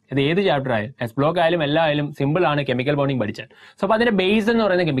ആണ്. ഇത് ഏത് ചാപ്റ്റർ ആയാലും S ബ്ലോക്ക് ആയാലും എല്ലാം ആയാലും സിമ്പിൾ ആണ് കെമിക്കൽ ബോണ്ടിങ് പഠിച്ചാൽ. സോ അപ്പൊ അതിന്റെ ബേസ് എന്ന്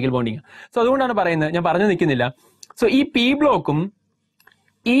പറയുന്നത് കെമിക്കൽ ബോണ്ടിങ്. സോ അതുകൊണ്ടാണ് പറയുന്നത്, ഞാൻ പറഞ്ഞു നിൽക്കുന്നില്ല. സോ ഈ P ബ്ലോക്കും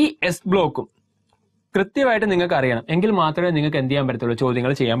ഈ S ബ്ലോക്കും കൃത്യമായിട്ട് നിങ്ങൾക്ക് അറിയണം. എങ്കിൽ മാത്രമേ നിങ്ങൾക്ക് എന്ത് ചെയ്യാൻ പറ്റത്തുള്ളൂ,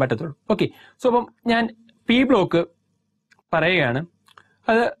 ചോദ്യങ്ങൾ ചെയ്യാൻ പറ്റത്തുള്ളൂ. ഓക്കെ, സോ അപ്പം ഞാൻ P ബ്ലോക്ക് പറയുകയാണ്.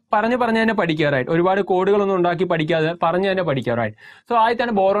 അത് പറഞ്ഞു തന്നെ പഠിക്കാറായിട്ട്, ഒരുപാട് കോഡുകളൊന്നും ഉണ്ടാക്കി പഠിക്കാതെ പറഞ്ഞു തന്നെ പഠിക്കാറായിട്ട്. So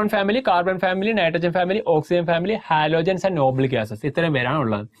ആദ്യത്താണ് boron family, carbon family, nitrogen family, oxygen family, halogens and Noble gases. ഇത്രയും പേരാണ്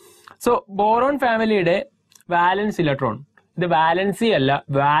ഉള്ളത്. സോ ബോറോൺ ഫാമിലിയുടെ വാലൻസ് ഇലക്ട്രോൺ, ഇത് വാലൻസി അല്ല,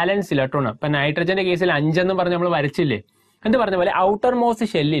 വാലൻസ് ഇലക്ട്രോൺ ആണ്. ഇപ്പൊ നൈട്രജന്റെ കേസിൽ 5 എന്ന് പറഞ്ഞ് നമ്മൾ വരച്ചില്ലേ, എന്ന് പറഞ്ഞ പോലെ ഔട്ടർ മോസ്റ്റ്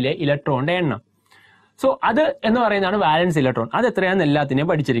ഷെല്ലിലെ ഇലക്ട്രോണിന്റെ എണ്ണം. സോ അത് എന്ന് പറയുന്നതാണ് വാലൻസ് ഇലക്ട്രോൺ. അത് എത്രയാണെന്ന് എല്ലാത്തിനെയും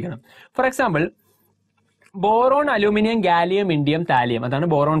പഠിച്ചിരിക്കണം. For example boron, aluminium, gallium, indium, thallium, അതാണ്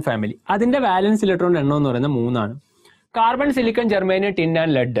ബോറോൺ ഫാമിലി. അതിന്റെ വാലൻസ് ഇലക്ട്രോൺ എണ്ണം എന്ന് പറയുന്നത് 3 carbon, silicon, germanium, tin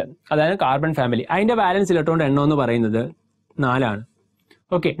and lead, അതാണ് കാർബൺ ഫാമിലി. അതിന്റെ വാലൻസ് ഇലക്ട്രോൺ എണ്ണം എന്ന് പറയുന്നത് 4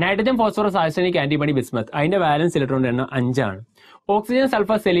 okay, nitrogen, phosphorus, arsenic, antimony, bismuth, അതിന്റെ വാലൻസ് ഇലക്ട്രോൺ എണ്ണം 5 oxygen,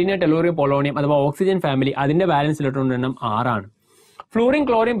 sulphur, selenium, tellurium, polonium അഥവാ ഓക്സിജൻ ഫാമിലി, അതിന്റെ വാലൻസ് ഇലക്ട്രോൺ എണ്ണം 6 ഫ്ലൂറിൻ,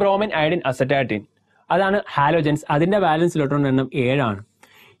 ക്ലോറിൻ, ബ്രോമിൻ, അയഡിൻ, അസറ്റാറ്റിൻ, അതാണ് ഹാലോജൻസ്, അതിന്റെ വാലൻസ് ഇലക്ട്രോൺ എണ്ണം 7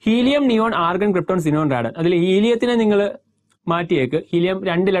 helium, neon, argon, krypton, xenon, radon. അതിൽ ഹീലിയത്തിനെ നിങ്ങൾ മാറ്റിയേക്ക്, ഹീലിയം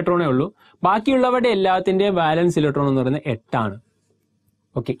 2 ഇലക്ട്രോണേ ഉള്ളൂ. ബാക്കിയുള്ളവരുടെ എല്ലാത്തിന്റെയും വാലൻസ് ഇലക്ട്രോൺ എന്ന് പറയുന്നത് 8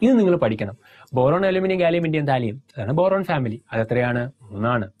 ഓക്കെ, ഇത് നിങ്ങൾ പഠിക്കണം. Boron, aluminium, gallium, indium, thallium, അതാണ് ബോറോൺ ഫാമിലി. അത് എത്രയാണ്?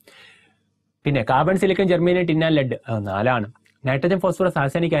 3 പിന്നെ carbon, silicon, germanium, tin and lead, അത് 4 nitrogen, phosphorus,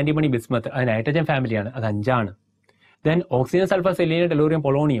 arsenic, antimony, bismuth, അത് നൈട്രജൻ ഫാമിലിയാണ്, അത് 5 then oxygen, sulphur, selenium, tellurium,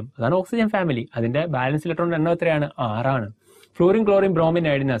 polonium, അതാണ് ഓക്സിജൻ ഫാമിലി, അതിന്റെ ബാലൻസ് ഇലക്ട്രോൺ എണ്ണം എത്രയാണ്? 6 fluorine, chlorine, bromine,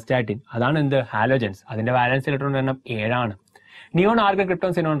 iodine, astatine, അതാണ് എന്ത്? ഹാലോജൻസ്, അതിന്റെ ബാലൻസ് ഇലക്ട്രോൺ എണ്ണം 7 neon, argon,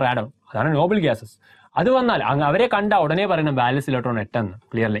 krypton, xenon, radon, അതാണ് നോബിൾ ഗ്യാസസ്. അത് വന്നാൽ അവരെ കണ്ട ഉടനെ പറയണം ബാലൻസ് ഇലക്ട്രോൺ 8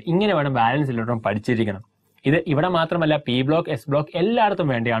 ക്ലിയർലി. ഇങ്ങനെ വേണം ബാലൻസ് ഇലക്ട്രോൺ പഠിച്ചിരിക്കണം. ഇത് ഇവിടെ മാത്രമല്ല, P ബ്ലോക്ക്, S ബ്ലോക്ക് എല്ലായിടത്തും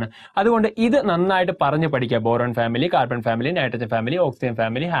വേണ്ടിയാണ്. അതുകൊണ്ട് ഇത് നന്നായിട്ട് പറഞ്ഞു പഠിക്കുക. Boron family, carbon family, nitrogen family, oxygen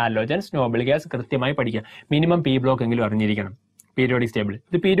family, halogens, noble gas കൃത്യമായി പഠിക്കുക. മിനിമം P ബ്ലോക്ക് എങ്കിലും അറിഞ്ഞിരിക്കണം. പീരിയോഡിക് ടേബിൾ,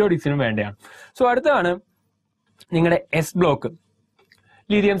 ഇത് പീരിയോഡിക്സിനും വേണ്ടിയാണ്. സോ അടുത്താണ് നിങ്ങളുടെ S block.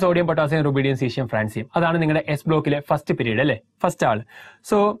 Lithium, sodium, potassium, rubidium, caesium, francium, അതാണ് നിങ്ങളുടെ S ബ്ലോക്കിലെ ഫസ്റ്റ് പീരീഡ് അല്ലേ, ഫസ്റ്റ് ആള്.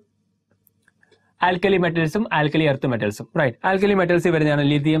 So alkali മെറ്റൽസും alkali earth മെറ്റൽസും, right. Alkali metals വരുന്നതാണ്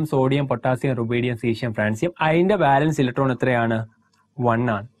lithium, sodium, potassium, rubidium, caesium, francium. അതിന്റെ ബാലൻസ് ഇലക്ട്രോൺ എത്രയാണ്?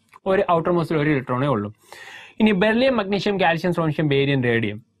 1 ഒരു ഔട്ടർ മോസ്റ്റിൽ 1 ഇലക്ട്രോണേ ഉള്ളൂ. ഇനി beryllium, magnesium, calcium, strontium, barium,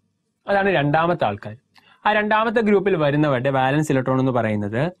 radium, അതാണ് രണ്ടാമത്തെ ആൾക്കാർ. ആ രണ്ടാമത്തെ ഗ്രൂപ്പിൽ വരുന്നവരുടെ ബാലൻസ് ഇലക്ട്രോൺ എന്ന്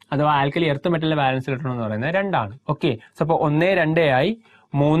പറയുന്നത്, അഥവാ ആൽക്കലി എർത്ത് മെറ്റലിന്റെ ബാലൻസ് ഇലക്ട്രോൺ എന്ന് പറയുന്നത് 2 ഓക്കെ. സോ അപ്പോൾ 1, 2 ആയി.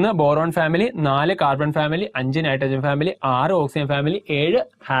 3 boron family, 4 carbon family, 5 nitrogen family, 6 oxygen family, 7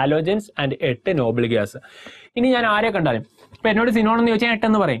 halogens and 8 noble gas. ഇനി ഞാൻ ആരെ കണ്ടാലും ഇപ്പൊ എന്നോട് സിനോൺ എന്ന് ചോദിച്ചാൽ 8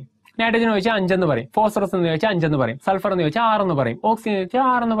 എന്ന് പറയും, നൈട്രജൻ എന്ന് ചോദിച്ചാൽ 5 എന്ന് പറയും, ഫോസ്ഫറസ് എന്ന് ചോദിച്ചാൽ 5 എന്ന് പറയും, സൾഫർ എന്ന് ചോദിച്ചാൽ 6 എന്ന് പറയും, ഓക്സിജൻ എന്ന് ചോദിച്ചാൽ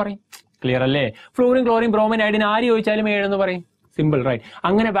 6 എന്ന് പറയും. ക്ലിയർ അല്ലേ? ഫ്ലൂറിൻ, ക്ലോറിൻ, ബ്രോമിൻ, അയഡിൻ ആര് ചോദിച്ചാലും 7 എന്ന് പറയും. Simple, right.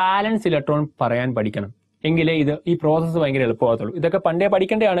 അങ്ങനെ ബാലൻസ് ഇലക്ട്രോൺ പറയാൻ പഠിക്കണം. എങ്കിലേ ഇത് ഈ പ്രോസസ്സ് ഭയങ്കര എളുപ്പമാകത്തുള്ളൂ. ഇതൊക്കെ പണ്ടേ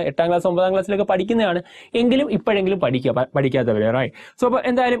പഠിക്കേണ്ടതാണ്, 8ാം ക്ലാസ് 9ാം ക്ലാസ്സിലൊക്കെ പഠിക്കുന്നതാണ്. എങ്കിലും ഇപ്പോഴെങ്കിലും പഠിക്കാത്തവരെ, റൈറ്റ്. സോ അപ്പൊ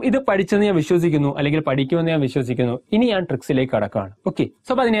എന്തായാലും ഇത് പഠിച്ചെന്ന് ഞാൻ വിശ്വസിക്കുന്നു, അല്ലെങ്കിൽ പഠിക്കുമെന്ന് ഞാൻ വിശ്വസിക്കുന്നു. ഇനി ഞാൻ ട്രിക്സിലേക്ക് കടക്കുകയാണ്. ഓക്കെ.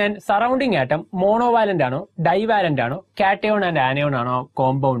 സോ അപ്പൊ അതിന് ഞാൻ സറൗണ്ടിങ് ആറ്റം മോണോവാലന്റ് ആണോ, ഡൈവാലന്റ് ആണോ, കാറ്റയോൺ ആൻഡ് ആനയോൺ ആണോ,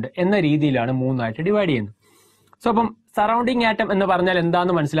 കോമ്പൗണ്ട് എന്ന രീതിയിലാണ് 3 ഡിവൈഡ് ചെയ്യുന്നത്. സോ അപ്പം സറൗണ്ടിങ് ആറ്റം എന്ന് പറഞ്ഞാൽ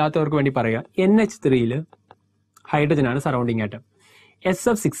എന്താണെന്ന് മനസ്സിലാത്തവർക്ക് വേണ്ടി പറയാം. NH3 ഹൈഡ്രജൻ ആണ് surrounding atom.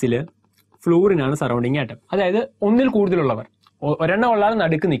 SF6 ഫ്ലൂറിനാണ് surrounding atom. അതായത് ഒന്നിൽ കൂടുതലുള്ളവർ, ഒരെണ്ണം ഉള്ളാൽ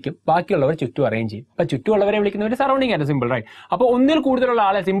നടുക്ക് നിൽക്കും, ബാക്കിയുള്ളവർ ചുറ്റും അറേഞ്ച് ചെയ്യും. അപ്പൊ ചുറ്റുമുള്ളവരെ വിളിക്കുന്നവർ സറൗണ്ടിങ് ആറ്റം. Simple, right. അപ്പൊ ഒന്നിൽ കൂടുതലുള്ള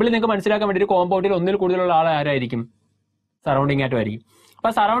ആളെ സിമ്പിളി നിങ്ങൾക്ക് മനസ്സിലാക്കാൻ വേണ്ടി ഒരു കോമ്പൗണ്ടിൽ ഒന്നിൽ കൂടുതലുള്ള ആളെ ആരായിരിക്കും? സറൗണ്ടിങ് ആറ്റം ആയിരിക്കും.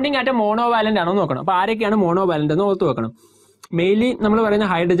 അപ്പൊ സറൗണ്ടിങ് ആറ്റം മോണോവാലന്റ് ആണോ നോക്കണം. അപ്പൊ ആരൊക്കെയാണ് മോണോവാലന്റ് എന്ന് ഓർത്ത് വെക്കണം. മെയിൻലി നമ്മൾ പറയുന്ന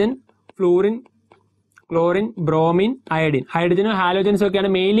hydrogen, fluorine, chlorine, bromine, iodine, ഹൈഡ്രജനും ഹാലോജൻസും ഒക്കെയാണ്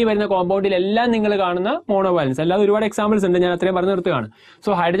മെയിൻലി വരുന്ന കോമ്പൗണ്ടിൽ എല്ലാം നിങ്ങൾ കാണുന്ന മോണോവാലൻസ്. അല്ലാതെ ഒരുപാട് എക്സാമ്പിൾസ് ഉണ്ട്, ഞാൻ അത്രയും പറഞ്ഞു നിർത്തുകയാണ്.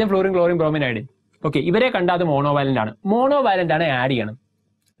 So hydrogen, fluorine, chlorine, bromine, iodine, okay, ഇവരെ കണ്ടാൽ അത് മോണോവാലന്റ് ആണ്. മോണോവാലന്റ് ആണ് ആഡ് ചെയ്യണം.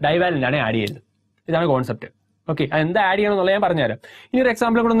 ഡൈവാലന്റ് ആണ് ആഡ് ചെയ്യുന്നത്. ഇതാണ് കോൺസെപ്റ്റ്. ഓക്കെ, അതെന്താ ആഡ് ചെയ്യണമെന്നുള്ള ഞാൻ പറഞ്ഞുതരാം. ഇനി ഒരു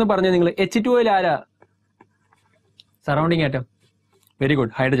എക്സാമ്പിൾ കൂടെ ഒന്ന് പറഞ്ഞാൽ നിങ്ങൾ H2O ആരാ surrounding atom? Very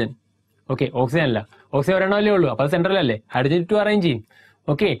good, hydrogen. Okay, oxygen അല്ല, ഓക്സിജൻ ഒരെണ്ണമല്ലേ ഉള്ളൂ, അപ്പോൾ അത് സെൻട്രൽ അല്ലേ, ഹൈഡ്രജൻ 2 അറേഞ്ച് ചെയ്യും.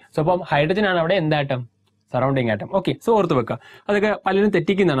 ഓക്കെ, സോ അപ്പം ഹൈഡ്രജൻ ആണ് അവിടെ എന്താറ്റം? Surrounding atom. ഓക്കെ, സോ ഓർത്ത് വെക്കുക. അതൊക്കെ പലരും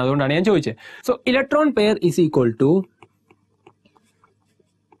തെറ്റിക്കുന്നതാണ്, അതുകൊണ്ടാണ് ഞാൻ ചോദിച്ചത്. So electron pair is equal to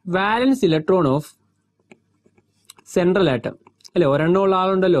വാലൻസ് electron of central atom അല്ലെ, ഒരെണ്ണം ഉള്ള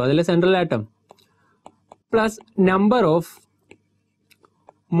ആളുണ്ടല്ലോ അതിലെ central atom plus number of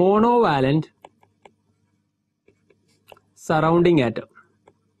monovalent surrounding atom.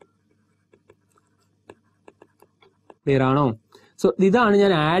 Clear ആണോ? സോ ഇതാണ്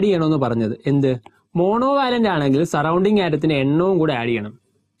ഞാൻ ആഡ് ചെയ്യണമെന്ന് പറഞ്ഞത്. എന്ത്? മോണോവാലന്റ് ആണെങ്കിൽ സറൗണ്ടിങ് ആറ്റത്തിന്റെ എണ്ണവും കൂടെ ആഡ് ചെയ്യണം.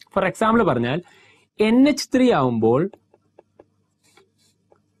 ഫോർ എക്സാമ്പിൾ പറഞ്ഞാൽ NH3 ആവുമ്പോൾ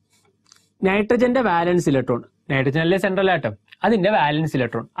നൈട്രജന്റെ വാലൻസ് ഇലക്ട്രോൺ, നൈട്രജൻ അല്ലേ സെൻട്രൽ ആറ്റം, അതിന്റെ വാലൻസ്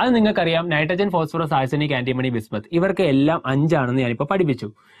ഇലക്ട്രോൺ അത് നിങ്ങൾക്കറിയാം, nitrogen, phosphorus, arsenic, antimony, bismuth ഇവർക്ക് എല്ലാം 5 ആണെന്ന് ഞാനിപ്പോൾ പഠിപ്പിച്ചു.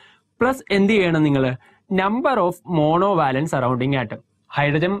 പ്ലസ് എന്ത് ചെയ്യണം നിങ്ങൾ? Number of monovalent surrounding atom.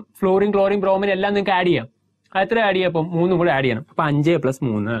 Hydrogen, florin, chlorine, bromine എല്ലാം നിങ്ങൾക്ക് ആഡ് ചെയ്യാം. എത്ര ആഡ് ചെയ്യാം? അപ്പം 3 കൂടെ ആഡ് ചെയ്യണം. അപ്പൊ 5 +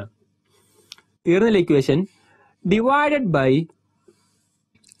 3 തീർന്നില്ല ഇക്വേഷൻ. ഡിവൈഡഡ് ബൈ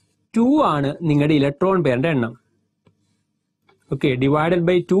 2 ആണ് നിങ്ങളുടെ ഇലക്ട്രോൺ പെയറിന്റെ എണ്ണം. ഓക്കെ, ഡിവൈഡഡ്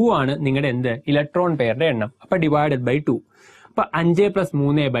ബൈ 2 ആണ് നിങ്ങളുടെ എന്ത്? ഇലക്ട്രോൺ പെയറിന്റെ എണ്ണം. അപ്പൊ ഡിവൈഡഡ് ബൈ 2. അപ്പൊ 5 +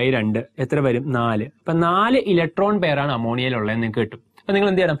 3/2 എത്ര വരും? 4. അപ്പൊ 4 ഇലക്ട്രോൺ പെയറാണ് അമോണിയയിലുള്ളതെന്ന് നിങ്ങൾക്ക് കിട്ടും. അപ്പൊ നിങ്ങൾ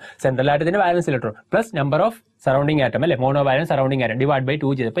എന്ത് ചെയ്യണം? Central ആറ്റത്തിന്റെ വാലൻസ് electron plus number of surrounding atom അല്ലെ, mono വാലൻസ് surrounding atom divide by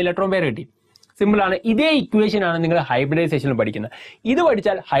 2 ചെയ്തപ്പോൾ ഇലക്ട്രോൺ പെയർ കിട്ടി. സിമ്പിൾ ആണ്. ഇതേ ഇക്വേഷൻ ആണ് നിങ്ങൾ ഹൈബ്രിഡൈസേഷനിൽ പഠിക്കുന്നത്. ഇത്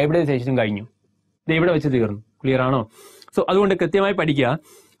പഠിച്ചാൽ ഹൈബ്രിഡൈസേഷൻ കഴിഞ്ഞു, ഇവിടെ വെച്ച് തീർന്നു. ക്ലിയർ ആണോ? സോ അതുകൊണ്ട് കൃത്യമായി പഠിക്കുക.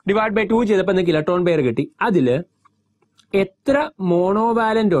 ഡിവൈഡ് ബൈ 2 ചെയ്തപ്പോൾ നിങ്ങൾക്ക് ഇലക്ട്രോൺ പെയർ കിട്ടി. അതില് എത്ര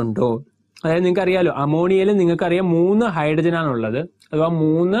മോണോവാലന്റ് ഉണ്ടോ, അതായത് നിങ്ങൾക്ക് അറിയാലോ അമോണിയയിൽ നിങ്ങൾക്കറിയാം 3 ഹൈഡ്രജൻ ആണുള്ളത്, അഥവാ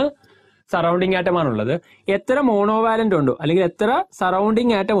 3 സറൗണ്ടിങ് ആറ്റം ആണുള്ളത്. എത്ര മോണോവാലന്റ് ഉണ്ടോ അല്ലെങ്കിൽ എത്ര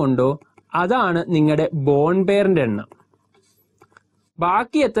സറൗണ്ടിങ് ആറ്റം ഉണ്ടോ അതാണ് നിങ്ങളുടെ ബോണ്ട് പെയറിന്റെ എണ്ണം.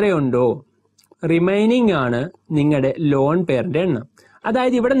 ബാക്കി എത്രയുണ്ടോ റിമൈനിങ് ആണ് നിങ്ങളുടെ ലോൺ പെയറിന്റെ എണ്ണം.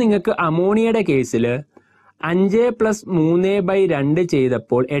 അതായത് ഇവിടെ നിങ്ങൾക്ക് അമോണിയയുടെ കേസിൽ 5 + 3/2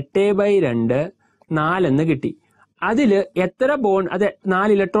 ചെയ്തപ്പോൾ 8/2 4 എന്ന് കിട്ടി. അതിൽ എത്ര ബോണ്ട്, അതെ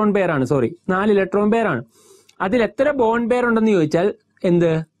 4 ഇലക്ട്രോൺ പെയർ ആണ്, 4 ഇലക്ട്രോൺ പെയർ ആണ്. അതിൽ എത്ര ബോണ്ട് പെയർ ഉണ്ടെന്ന് ചോദിച്ചാൽ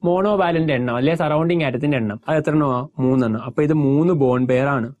എന്ത്? മോണോവാലന്റ് എണ്ണം അല്ലെ സറൗണ്ടിങ് ആറ്റത്തിന്റെ എണ്ണം. അത് എത്ര എണ്ണോ? 3 എണ്ണം. അപ്പൊ ഇത് 3 ബോണ്ട് പെയർ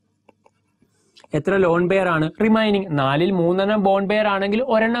ആണ്. എത്ര ലോൺ പെയർ ആണ്? റിമൈനിങ്. 4ൽ 3 എണ്ണം ബോണ്ട് പെയർ ആണെങ്കിൽ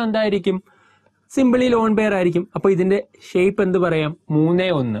ഒരെണ്ണം എന്തായിരിക്കും? സിമ്പിളി ലോൺ പെയർ ആയിരിക്കും. അപ്പൊ ഇതിന്റെ ഷേപ്പ് എന്ത് പറയാം?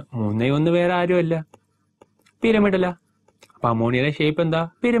 3-1. 3-1 വേറെ ആരുമല്ല, പിരമിഡല്ല. അപ്പൊ അമോണിയയുടെ ഷേപ്പ് എന്താ?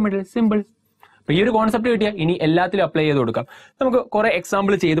 പിരമിഡ്. സിമ്പിൾ. അപ്പൊ ഈ ഒരു കോൺസെപ്റ്റ് കിട്ടിയാൽ ഇനി എല്ലാത്തിലും അപ്ലൈ ചെയ്ത് കൊടുക്കാം. നമുക്ക് കുറെ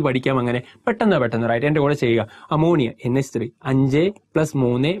എക്സാമ്പിൾ ചെയ്ത് പഠിക്കാം. അങ്ങനെ പെട്ടെന്ന് റൈറ്റ് എന്റെ കൂടെ ചെയ്യുക. അമോണിയ NH3 5 +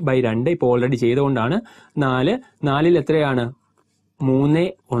 3/2 ഇപ്പൊ ഓൾറെഡി ചെയ്തുകൊണ്ടാണ് 4. 4ൽ എത്രയാണ്?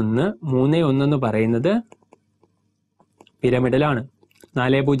 3-1. 3-1 എന്ന് പറയുന്നത് പിരമിഡലാണ്.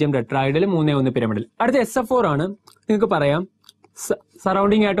 4-0 ടെട്രാഹൈഡൽ, 3-1 പിരമിഡൽ. അടുത്ത SF4 ആണ്. നിങ്ങൾക്ക് പറയാം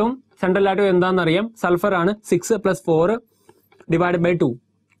സറൗണ്ടിങ് ആറ്റവും സെൻട്രൽ ആറ്റവും എന്താണെന്നറിയാം. സൾഫർ ആണ്. 6 + 4 ഡിവൈഡഡ് ബൈ 2.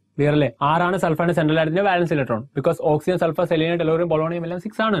 ക്ലിയർ അല്ലേ? 6 ആണ് സൾഫറിന്റെ central ആറ്റത്തിന്റെ വാലൻസ് electron. Because oxygen, sulphur, selenium, ടെലോറിയം, polonium എല്ലാം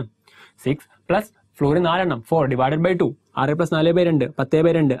 6 ആണ്. 6 + ഫ്ലോറിൻ 4 എണ്ണം 4 ഡിവൈഡഡ് ബൈ 2. 6 + 4/2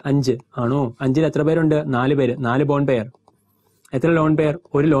 10/2 5 ആണോ? 5ൽ എത്ര പേരുണ്ട്? 4 പേര്. 4 ബോണ്ട് പെയർ. എത്ര lone pair?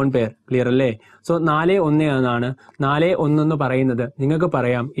 1 lone pair. Clear അല്ലേ? സോ 4-1 എന്നാണ്. 4-1 എന്ന് പറയുന്നത് നിങ്ങൾക്ക്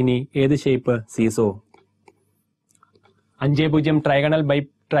പറയാം ഇനി ഏത് ഷേപ്പ്? സീസോ. 5-0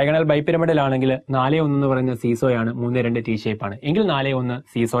 ട്രൈഗണൽ ബൈപിരമിഡൽ ആണെങ്കിൽ 4-1 എന്ന് പറയുന്നത് സീസോയാണ്. 3-2 T ഷേപ്പ് ആണ് എങ്കിൽ 4-1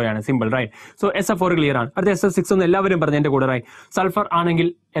 സീസോയാണ്. Simple right. So SF4 clear ആണ്. അടുത്ത SF6 ഒന്ന് എല്ലാവരും പറഞ്ഞു എന്റെ കൂടെ റൈറ്റ്. സൾഫർ ആണെങ്കിൽ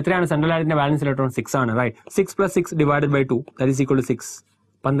എത്രയാണ് സെൻട്രൽ ആറ്റത്തിന്റെ വാലൻസ് ഇലക്ട്രോൺ? 6 ആണ്. Right. 6 + 6 divided by 2 that is equal to 6.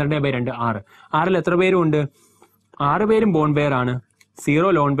 12/2 6. 6ൽ എത്ര പേരും ഉണ്ട്? 6 പേരും ബോണ്ട് പെയർ ആണ്.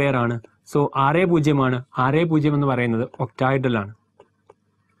 0 ലോൺ പെയർ ആണ്. സോ 6-0 ആണ്. 6-0 എന്ന് പറയുന്നത് ഒക്ടാഹൈഡ്രൽ ആണ്.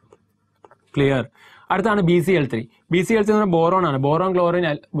 ക്ലിയർ. അടുത്താണ് BCl3. BCl3 എന്ന് പറഞ്ഞാൽ ബോറോൺ ആണ്.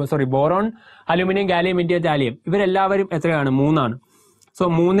 Boron, aluminium, gallium, indium, thallium ഇവരെല്ലാവരും എത്രയാണ്? 3 ആണ്. സോ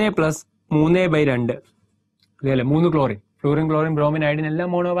 3 + 3/2 അല്ലേ? 3 chlorine, fluorine, chlorine, bromine, iodine എല്ലാം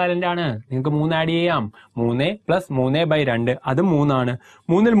മോണോവാലന്റ് ആണ്. നിങ്ങൾക്ക് 3 ആഡ് ചെയ്യാം. 3 + 3/2 അതും 3 ആണ്.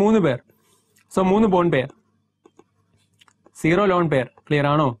 3ൽ 3 പേർ. So 3 bond pair. 0 lone pair. Clear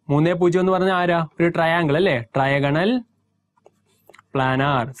ആണോ? 3-0 എന്ന് പറഞ്ഞാൽ ആരാ? ഒരു ട്രയാങ്കിൾ അല്ലേ? Trigonal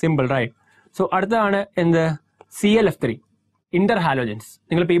planar. Simple right. So അടുത്തതാണ് എന്ത്? ClF3 Inter halogens.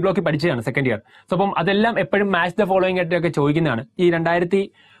 നിങ്ങൾ P ബ്ലോക്കിൽ പഠിച്ചതാണ് സെക്കൻഡ് ഇയർ. സോ അപ്പം അതെല്ലാം എപ്പോഴും മാച്ച് ദ ഫോളോയിങ് ആയിട്ടൊക്കെ ചോദിക്കുന്നതാണ്. ഈ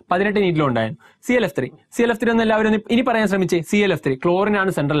 2018 നീറ്റിലും ഉണ്ടായിരുന്നു. ClF3 എന്ന് എല്ലാവരും ഇനി പറയാൻ ശ്രമിച്ചേ. ClF3 ക്ലോറിൻ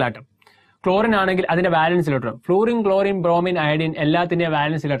ആണ് സെൻട്രൽ ആറ്റം. ക്ലോറിൻ ആണെങ്കിൽ അതിന്റെ വാലൻസ് electron, fluorine, chlorine, bromine, iodine എല്ലാത്തിന്റെയും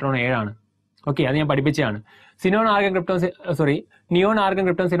വാലൻസ് ഇലക്ട്രോൺ 7 ആണ്. ഓക്കെ, അത് ഞാൻ പഠിപ്പിച്ചതാണ്. Xenon, argon, krypton, neon, argon,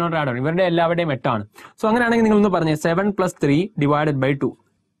 krypton, xenon, radon ഇവരുടെ എല്ലാവരുടെയും 8 ആണ്. സോ അങ്ങനെയാണെങ്കിൽ നിങ്ങൾ ഒന്ന് പറഞ്ഞേ 7 + 3 / 2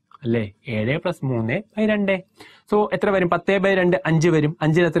 അല്ലേ? 7 + 3/2. സോ എത്ര വരും? 10/2 5 വരും.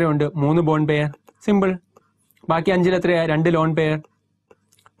 5-ൽ എത്രയുണ്ട്? 3 ബോണ്ട് പെയർ. സിമ്പിൾ. ബാക്കി 5-ൽ എത്രയാ? 2 ലോൺ പെയർ.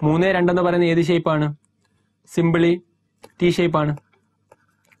 3-2 എന്ന് പറയുന്നത് ഏത് ഷേപ്പാണ്? സിമ്പിളി ടി ഷേപ്പാണ്.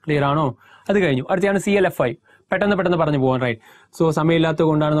 ക്ലിയർ ആണോ? അത് കഴിഞ്ഞു. അടുത്താണ് ClF5. പെട്ടെന്ന് പറഞ്ഞു പോകാൻ, റൈറ്റ്? സോ സമയമില്ലാത്തത്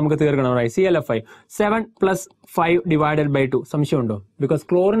കൊണ്ടാണ് നമുക്ക് തീർക്കണം, റൈറ്റ്? ClF5 7 + 5 / 2. സംശയമുണ്ടോ? ബിക്കോസ്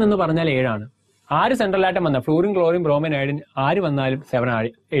ക്ലോറിൻ എന്ന് പറഞ്ഞാൽ 7 ആണ്. ആര് സെൻട്രൽ ആറ്റം വന്നാൽ ഫ്ലൂറിൻ, ക്ലോറിൻ, ബ്രോമിൻ, അയഡിൻ ആര് വന്നാലും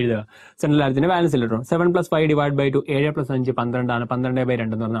 7 എഴുതുക. Central ആറ്റത്തിന്റെ വാലൻസ് electron 7 + 5 / 2. 7 + 5 12 ആണ്.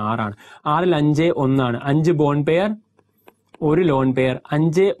 12/2 എന്ന് പറഞ്ഞാൽ 6 ആണ്. 6-ൽ 5 1 ആണ്. 5 ബോണ്ട് പെയർ, 1 ലോൺ പെയർ.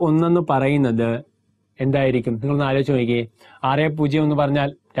 5 1 എന്ന് പറയുന്നത് എന്തായിരിക്കും? നിങ്ങളൊന്ന് ആലോചിച്ച് നോക്കിയേ. 6 0 എന്ന് പറഞ്ഞാൽ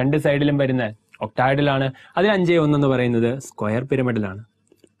 2 സൈഡിലും വരുന്ന ഒക്ടായിഡിലാണ്. അതിൽ 5 1 എന്ന് പറയുന്നത് സ്ക്വയർ പിരമിഡിലാണ്.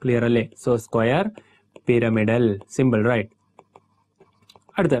 ക്ലിയർ അല്ലേ? So square pyramidal. Simple, right?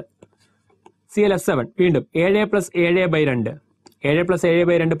 അടുത്ത ClF7 വീണ്ടും 7 + 7/2. 7 +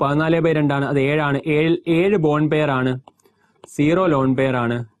 7/2 14/2 ആണ്. അത് 7 ആണ്. 7 ബോണ്ട് പെയർ ആണ്. 0 ലോൺ പെയർ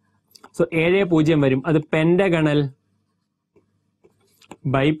ആണ്. സോ 7 0 വരും. അത് പെന്റഗണൽ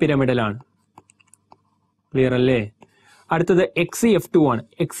ബൈപിരമിഡലാണ്. ക്ലിയർ അല്ലേ? അടുത്തത് XeF2 ആണ്.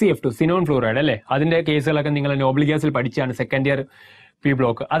 XeF2 സിനോൺ ഫ്ലൂറൈഡ് അല്ലേ? അതിന്റെ കേസുകളൊക്കെ നിങ്ങൾ നോബിൾ ഗ്യാസിൽ പഠിച്ചാണ്, സെക്കൻഡ് ഇയർ പി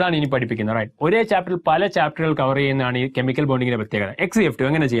ബ്ലോക്ക്. അതാണ് ഇനി പഠിപ്പിക്കുന്നത്, റൈറ്റ്? ഒരേ ചാപ്റ്ററിൽ പല ചാപ്റ്ററുകൾ കവർ ചെയ്യുന്നതാണ് ഈ കെമിക്കൽ ബോണ്ടിങ്ങിന്റെ പ്രത്യേകത. XeF2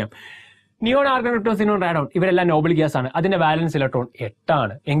 എങ്ങനെ ചെയ്യാം? Neon, argon, krypton, xenon, radon ഇവരെല്ലാം നോബിൾ ഗ്യാസ് ആണ്. അതിന്റെ വാലൻസ് ഇലക്ട്രോൺ 8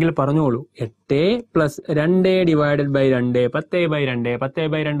 ആണ്. എങ്കിൽ പറഞ്ഞോളൂ 8 + 2 / 2 10/2.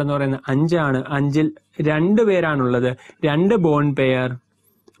 10/2 എന്ന് പറയുന്നത് 5 ആണ്. 5-ൽ 2 പേരാണുള്ളത്. 2 ബോണ്ട് പെയർ,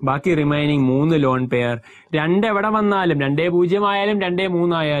 ബാക്കി റിമൈനിങ് 3 ലോൺ പെയർ. 2 എവിടെ വന്നാലും 2 0 ആയാലും 2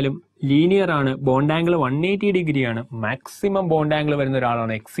 3 ആയാലും ലീനിയർ ആണ്. ബോണ്ട് ആംഗിൾ 180 ഡിഗ്രി ആണ്. മാക്സിമം ബോണ്ട് ആംഗിൾ വരുന്ന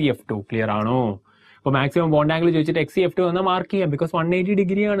ഒരാളാണ് XeF2. ക്ലിയർ ആണോ? അപ്പോൾ മാക്സിമം ബോണ്ട് ആംഗിൾ ചോദിച്ചിട്ട് XeF2 എന്ന് മാർക്ക് ചെയ്യാം. ബിക്കോസ് 180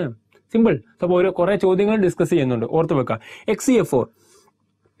 ഡിഗ്രി ആണ്. സിമ്പിൾ. അപ്പോൾ കുറെ ചോദ്യങ്ങൾ ഡിസ്കസ് ചെയ്യുന്നുണ്ട്, ഓർത്ത് വെക്കുക. XeF4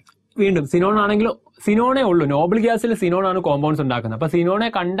 വീണ്ടും സിനോൺ ആണെങ്കിലും സിനോണേ ഉള്ളൂ. നോബിൾ ഗ്യാസിൽ സിനോൺ ആണ് കോമ്പൗണ്ട്സ് ഉണ്ടാക്കുന്നത്. അപ്പൊ സിനോണെ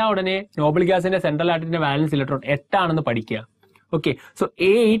കണ്ട ഉടനെ നോബിൾ ഗ്യാസിന്റെ സെൻട്രൽ ആറ്റത്തിന്റെ വാലൻസ് ഇലക്ട്രോൺ 8 ആണെന്ന് പഠിക്കുക. Okay, so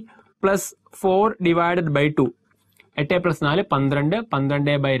 8 + 4 / 2. 8 + 4 12.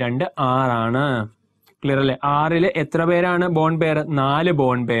 12/2 6 ആണ്. ക്ലിയർ അല്ലേ? 6-ൽ എത്ര പേരാണ് bond pair? 4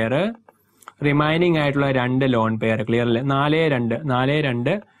 bond pair. Remaining ആയിട്ടുള്ള 2 ലോൺ പെയർ. ക്ലിയർ അല്ലേ? 4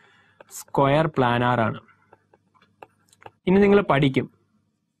 2 സ്ക്വയർ പ്ലാനാർ ആണ്. ഇനി നിങ്ങൾ പഠിക്കും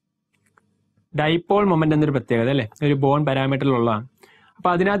ഡൈപോൾ മൊമെന്റ് എന്നൊരു പ്രത്യേകത അല്ലേ? ഒരു ബോണ്ട് പാരാമീറ്ററിലുള്ളതാണ്. അപ്പൊ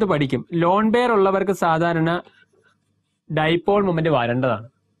അതിനകത്ത് പഠിക്കും ലോൺ പെയർ ഉള്ളവർക്ക് സാധാരണ ഡൈപോൾ മൊമെന്റ് വരേണ്ടതാണ്.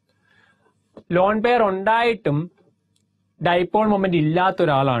 ലോൺ പെയർ ഉണ്ടായിട്ടും ഡൈപോൾ മൊമെന്റ് ഇല്ലാത്ത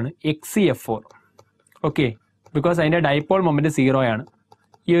ഒരാളാണ് XeF4. ഓക്കെ, ബിക്കോസ് അതിന്റെ ഡൈപോൾ മൊമെന്റ് 0 ആണ്.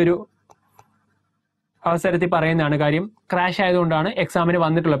 ഈ ഒരു അവസരത്തിൽ പറയുന്നതാണ്. കാര്യം ക്രാഷ് ആയതുകൊണ്ടാണ് എക്സാമിന്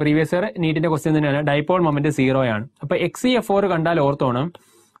വന്നിട്ടുള്ള പ്രീവിയസ് ഇയർ നീറ്റിന്റെ ക്വസ്റ്റ്യൻ തന്നെയാണ്. ഡൈപോൾ മൊമെന്റ് 0 ആണ്. അപ്പൊ XeF4 കണ്ടാൽ ഓർത്തോണം,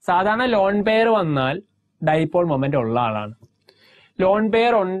 സാധാരണ ലോൺ പെയർ വന്നാൽ ഡൈപോൾ മൊമെന്റ് ഉള്ള ആളാണ്. ലോൺ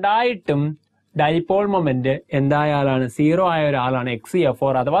പെയർ ഉണ്ടായിട്ടും ഡൈപോൾ മൊമെന്റ് എന്തായ ആളാണ്? 0 ആയ ഒരാളാണ്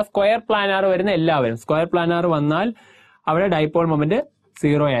XeF4. അഥവാ സ്ക്വയർ പ്ലാനാർ വരുന്ന എല്ലാവരും. സ്ക്വയർ പ്ലാനാർ വന്നാൽ അവിടെ ഡൈപോൾ മൊമെന്റ്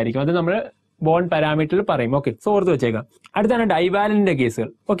 0 ആയിരിക്കും. അത് നമ്മൾ ബോണ്ട് പാരാമീറ്ററിൽ പറയും. ഓക്കെ, സോ ഓർത്ത് വെച്ചേക്കാം. അടുത്താണ് ഡൈവാലന്റിന്റെ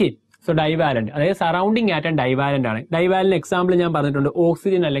കേസുകൾ. ഓക്കെ, സോ ഡൈവാലന്റ് അതായത് സറൗണ്ടിങ് ആറ്റം ഡൈവാലന്റ് ആണ്. ഡൈവാലന്റ് എക്സാമ്പിൾ ഞാൻ പറഞ്ഞിട്ടുണ്ട്,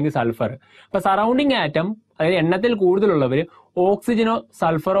 ഓക്സിജൻ അല്ലെങ്കിൽ സൾഫർ. അപ്പൊ സറൗണ്ടിങ് ആറ്റം അതായത് എണ്ണത്തിൽ കൂടുതലുള്ളവർ ഓക്സിജനോ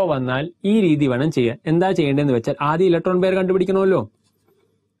സൾഫറോ വന്നാൽ ഈ രീതി വേണം ചെയ്യാൻ. എന്താ ചെയ്യേണ്ടതെന്ന് വെച്ചാൽ ആദ്യം ഇലക്ട്രോൺ പെയർ കണ്ടുപിടിക്കണമല്ലോ.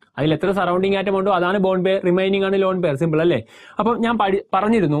 അതിൽ എത്ര സറൗണ്ടിങ് ആറ്റം ഉണ്ടോ അതാണ് ബോണ്ട് പെയർ, റിമൈനിങ് ആണ് ലോൺ പെയർ. സിമ്പിൾ അല്ലേ? അപ്പം ഞാൻ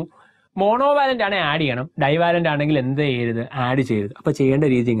പറഞ്ഞിരുന്നു മോണോവാലന്റ് ആണ് ആഡ് ചെയ്യണം, ഡൈവാലന്റ് ആണെങ്കിൽ എന്ത് ചെയ്യരുത്? ആഡ് ചെയ്യരുത്. അപ്പൊ ചെയ്യേണ്ട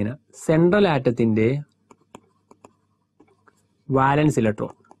രീതി ഇങ്ങനെ: സെൻട്രൽ ആറ്റത്തിന്റെ വാലൻസ്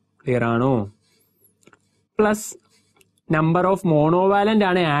ഇലക്ട്രോൺ, ക്ലിയർ ആണോ, പ്ലസ് നമ്പർ ഓഫ് മോണോവാലന്റ്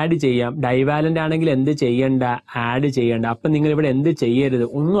ആണ് ആഡ് ചെയ്യാം. ഡൈവാലന്റ് ആണെങ്കിൽ എന്ത് ചെയ്യണ്ട? ആഡ് ചെയ്യണ്ട. അപ്പൊ നിങ്ങൾ ഇവിടെ എന്ത് ചെയ്യരുത്?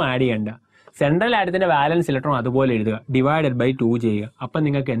 ഒന്നും ആഡ് ചെയ്യണ്ട. സെൻട്രൽ ആറ്റത്തിന്റെ വാലൻസ് ഇലക്ട്രോൺ അതുപോലെ എഴുതുക, /2 ചെയ്യുക. അപ്പൊ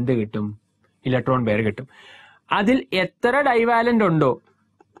നിങ്ങൾക്ക് എന്ത് കിട്ടും? ഇലക്ട്രോൺ പെയർ കിട്ടും. അതിൽ എത്ര ഡൈവാലന്റ് ഉണ്ടോ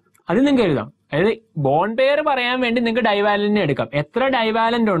അത് നിങ്ങൾക്ക് എഴുതാം. അതായത് ബോണ്ട് പെയർ പറയാൻ വേണ്ടി നിങ്ങൾക്ക് ഡൈവാലന്റിനെ എടുക്കാം. എത്ര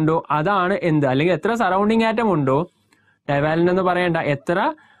ഡൈവാലന്റ് ഉണ്ടോ അതാണ് എന്ത്, അല്ലെങ്കിൽ എത്ര സറൗണ്ടിങ് ആറ്റം ഉണ്ടോ, ഡൈവാലന്റ് എന്ന് പറയണ്ട, എത്ര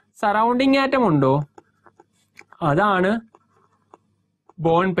സറൗണ്ടിങ് ആറ്റം ഉണ്ടോ അതാണ്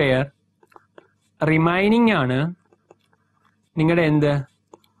ബോണ്ട് പെയർ. റിമൈനിങ് ആണ് നിങ്ങളുടെ എന്ത്?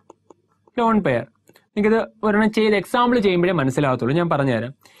 Lone pair. നിങ്ങൾക്കിത് ഒരെണ്ണം ചെയ്ത് എക്സാമ്പിൾ ചെയ്യുമ്പോഴേ മനസ്സിലാകത്തുള്ളൂ. ഞാൻ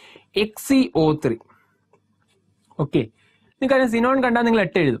പറഞ്ഞുതരാം. XeO3. ഓക്കെ, നിങ്ങൾക്ക് സിനോൺ കണ്ടാൽ നിങ്ങൾ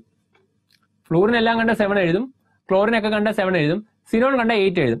 8 എഴുതും, ഫ്ലൂറിൻ എല്ലാം കണ്ട 7 എഴുതും, ക്ലോറിനൊക്കെ കണ്ട 7 എഴുതും, സിനോൺ കണ്ട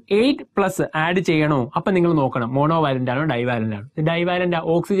 8 എഴുതും. 8 പ്ലസ് ആഡ് ചെയ്യണോ? അപ്പൊ നിങ്ങൾ നോക്കണം മോണോ വാലന്റ് ആണോ ഡൈവാലന്റ് ആണോ. ഡൈവാലന്റ്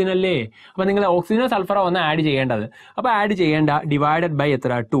ഓക്സിജൻ അല്ലേ, അപ്പൊ നിങ്ങൾ ഓക്സിജനോ സൾഫറോ ഒന്ന് ആഡ് ചെയ്യേണ്ടത്. അപ്പൊ ആഡ് ചെയ്യേണ്ട ഡിവൈഡഡ് ബൈ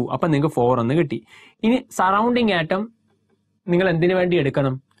എത്ര 2, അപ്പൊ നിങ്ങൾക്ക് 4 എന്ന് കിട്ടി. ഇനി സറൗണ്ടിങ് ആറ്റം നിങ്ങൾ എന്തിനു വേണ്ടി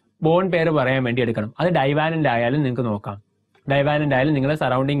എടുക്കണം? ബോൺ പേര് പറയാൻ വേണ്ടി എടുക്കണം. അത് ഡൈവാലന്റ് ആയാലും നിങ്ങൾക്ക് നോക്കാം. ഡൈവാലന്റ് ആയാലും നിങ്ങൾ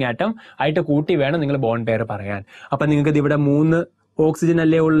സറൗണ്ടിങ് ആറ്റം ആയിട്ട് കൂട്ടി വേണം നിങ്ങൾ ബോൺ പേര് പറയാൻ. അപ്പൊ നിങ്ങൾക്ക് ഇവിടെ 3 ഓക്സിജൻ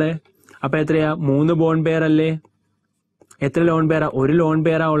അല്ലേ ഉള്ളേ, അപ്പൊ എത്രയാ 3 ബോൺ പെയർ അല്ലേ. എത്ര ലോൺ പെയറാ? 1 ലോൺ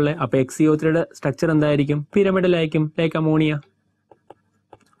പെയറാ ഉള്ളത്. അപ്പൊ XCO3യുടെ സ്ട്രക്ചർ എന്തായിരിക്കും? പിരമിഡലായിരിക്കും, like ammonia.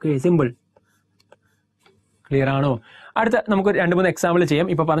 Okay, simple. Clear ആണോ? അടുത്ത നമുക്ക് 2-3 എക്സാമ്പിൾ ചെയ്യാം.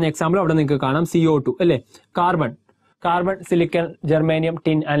 ഇപ്പൊ പറഞ്ഞ എക്സാമ്പിൾ അവിടെ നിങ്ങൾക്ക് കാണാം. CO2 അല്ലേ, carbon, silicon, germanium,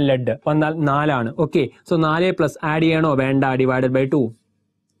 tin and lead വന്നാൽ 4 ആണ്. ഓക്കെ, സോ 4 പ്ലസ് ആഡ് ചെയ്യണോ? വേണ്ട, ഡിവൈഡഡ് ബൈ 2.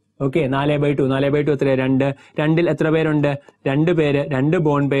 ഓക്കെ, 4/2. 4/2 എത്രയാ? 2. 2ൽ എത്ര പേരുണ്ട്? 2 പേര്. 2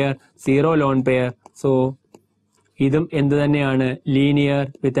 bond pair, 0 lone pair. So ഇതും എന്ത് തന്നെയാണ്? Linear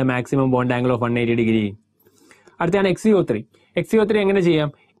with a maximum bond angle of 180 degree. അടുത്താണ് XCO3. XCO3 എങ്ങനെ ചെയ്യാം?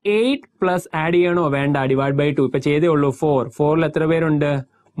 8 പ്ലസ് ആഡ് ചെയ്യണോ? വേണ്ട, ഡിവൈഡ് ബൈ 2. ഇപ്പൊ ചെയ്തേ ഉള്ളൂ. 4. 4ൽ എത്ര പേരുണ്ട്?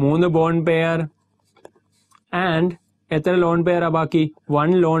 3 ബോൺ പെയർ ആൻഡ് എത്ര ലോൺ പെയർ ആ ബാക്കി?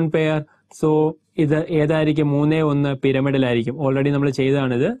 1 ലോൺ പെയർ. സോ ഇത് ഏതായിരിക്കും? 3-1 പിരമിഡിലായിരിക്കും. ഓൾറെഡി നമ്മൾ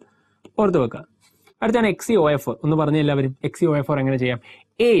ചെയ്തതാണിത്, ഓർത്ത് വെക്കുക. അടുത്താണ് XCOF. ഒന്ന് പറഞ്ഞ എല്ലാവരും, XCOF എങ്ങനെ ചെയ്യാം?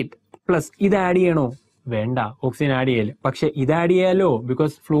 8 പ്ലസ് ഇത് ആഡ് ചെയ്യണോ? വേണ്ട, ഓക്സിജൻ ആഡ് ചെയ്യല്. പക്ഷെ ഇത് ആഡ് ചെയ്യാലോ,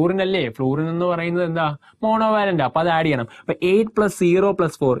 ബിക്കോസ് ഫ്ലൂറിൻ അല്ലേ. ഫ്ലൂറിൻ എന്ന് പറയുന്നത് എന്താ? മോണോവാലന്റ്. അപ്പൊ അത് ആഡ് ചെയ്യണം. അപ്പൊ 8 പ്ലസ് 0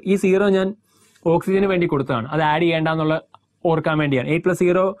 പ്ലസ് 4. ഈ 0 ഞാൻ ഓക്സിജന് വേണ്ടി കൊടുത്തതാണ്, അത് ആഡ് ചെയ്യേണ്ടെന്നുള്ള ഓർക്കാൻ വേണ്ടിയാണ്. 8 plus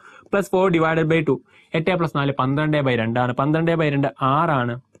 0 plus 4 divided by 2. 8 plus 4 12/2 ആണ്. 12/2 6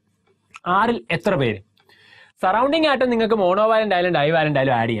 ആണ്. 6ൽ എത്ര പേര്? സറൗണ്ടിങ് ആയിട്ട് നിങ്ങൾക്ക് മോണോവാലന്റ് ആയാലും ഡൈവാലന്റ്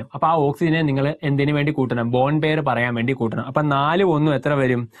ആയാലും ആഡ് ചെയ്യാം. അപ്പൊ ആ ഓക്സിജനെ നിങ്ങൾ എന്തിനു വേണ്ടി കൂട്ടണം? ബോൺ പെയർ പറയാൻ വേണ്ടി കൂട്ടണം. അപ്പൊ 4 1 എത്ര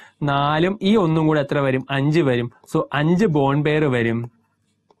വരും? 4ഉം ഈ 1 കൂടെ എത്ര വരും? 5 വരും. സോ 5 ബോൺ പെയർ വരും,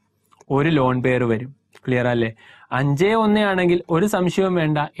 1 ലോൺ പെയർ വരും. ക്ലിയർ അല്ലേ? 5-1 ആണെങ്കിൽ ഒരു സംശയവും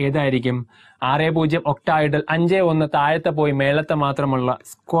വേണ്ട, ഏതായിരിക്കും? 6-0 ഒക്ടായിഡൽ. 5-1 താഴത്തെ പോയി മേളത്തെ മാത്രമുള്ള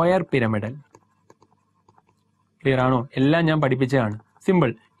സ്ക്വയർ പിരമിഡൽ. ക്ലിയർ ആണോ? എല്ലാം ഞാൻ പഠിപ്പിച്ചതാണ്.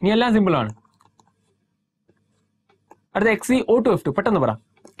 സിമ്പിൾ. ഇനി എല്ലാം സിമ്പിൾ ആണ്. അടുത്ത XCO2F2. പെട്ടെന്ന് പറ.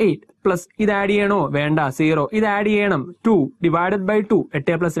 8 പ്ലസ് ഇത് ആഡ് ചെയ്യണോ? വേണ്ട, 0. ഇത് ആഡ് ചെയ്യണം. 2 ഡിവൈഡഡ് ബൈ 2.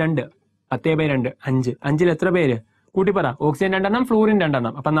 8 പ്ലസ് 2 10/2. 5. 5ൽ എത്ര പേര്? കൂട്ടി പറ. Oxygen 2 fluorine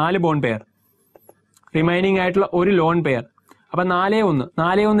 2. അപ്പൊ 4 ബോൺ പെയർ. റിമൈനിങ് ആയിട്ടുള്ള 1 ലോൺ പെയർ. അപ്പൊ 4-1.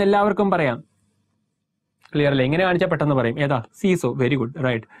 4-1 എല്ലാവർക്കും പറയാം. ക്ലിയർ അല്ലേ? ഇങ്ങനെ കാണിച്ചാൽ പെട്ടെന്ന് പറയും. ഏതാ? Seesaw. Very good,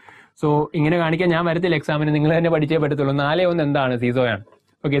 right. So ഇങ്ങനെ കാണിക്കാൻ ഞാൻ വരത്തില്ല എക്സാമിന്, നിങ്ങൾ തന്നെ പഠിച്ചേ പറ്റത്തുള്ളൂ. 4-1 എന്താണ്? സീസോയാണ്.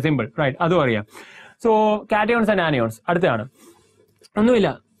 Okay, simple, right. അതും അറിയാം. സോ കാറ്റയോൺസ് ആൻഡ് ആനയോൺസ് അടുത്താണ്. ഒന്നുമില്ല,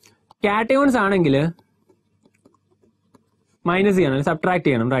 കാറ്റയോൺസ് ആണെങ്കിൽ മൈനസ് ചെയ്യണം, സബ്ട്രാക്ട്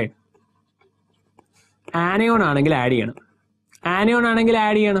ചെയ്യണം, റൈറ്റ്. ആനയോൺ ആണെങ്കിൽ ആഡ് ചെയ്യണം. ആനയോൺ ആണെങ്കിൽ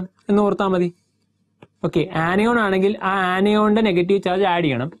ആഡ് ചെയ്യണം എന്ന് ഓർത്താൽ മതി. ഓക്കെ, ആനയോൺ ആണെങ്കിൽ ആ ആനയോണിന്റെ നെഗറ്റീവ് ചാർജ് ആഡ്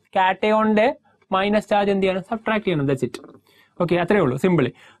ചെയ്യണം. കാറ്റയോണിന്റെ മൈനസ് ചാർജ് എന്ത് ചെയ്യണം? സബ്ട്രാക്ട് ചെയ്യണം. That's it. ഓക്കെ, അത്രേ ഉള്ളൂ,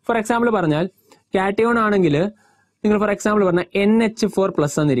 സിമ്പിളി. ഫോർ എക്സാമ്പിൾ പറഞ്ഞാൽ കാറ്റയോൺ ആണെങ്കിൽ നിങ്ങൾ ഫോർ എക്സാമ്പിൾ പറഞ്ഞാൽ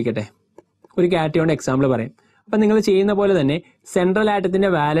NH4+ എന്നിരിക്കട്ടെ, ഒരു കാറ്റയോണിന്റെ എക്സാമ്പിൾ പറയും. അപ്പൊ നിങ്ങൾ ചെയ്യുന്ന പോലെ തന്നെ central ആറ്റത്തിന്റെ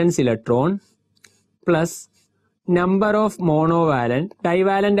വാലൻസ് electron plus number of monovalent.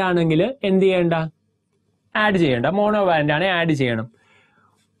 Divalent ആണെങ്കിൽ എന്ത് ചെയ്യേണ്ട? ആഡ് ചെയ്യേണ്ട. മോണോവാലന്റ് ആണെങ്കിൽ ആഡ് ചെയ്യണം.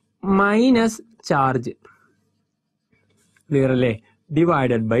 Minus charge. ക്ലിയർ അല്ലേ?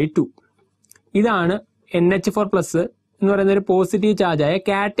 Divided by 2. ഇതാണ് NH4+ എന്ന് പറയുന്ന ഒരു പോസിറ്റീവ് ചാർജായ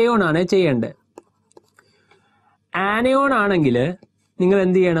കാറ്റയോൺ ആണ് ചെയ്യേണ്ടത്. ആനയോൺ ആണെങ്കിൽ നിങ്ങൾ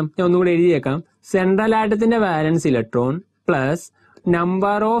എന്ത് ചെയ്യണം? ഞാൻ ഒന്നുകൂടി എഴുതിയേക്കാം. Central ആറ്റത്തിന്റെ വാലൻസ് electron plus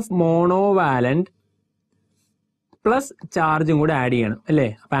number of monovalent plus ചാർജും കൂടെ ആഡ് ചെയ്യണം അല്ലേ?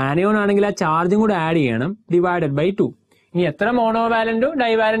 അപ്പൊ ആനയോൺ ആണെങ്കിൽ ആ ചാർജും കൂടെ ആഡ് ചെയ്യണം, ഡിവൈഡഡ് ബൈ 2. ഇനി എത്ര മോണോവാലന്റും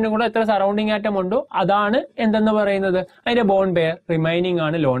ഡൈവാലന്റും കൂടെ എത്ര സറൗണ്ടിങ് ആറ്റം ഉണ്ടോ അതാണ് എന്തെന്ന് പറയുന്നത്? അതിന്റെ ബോൺ പെയർ. റിമൈനിങ്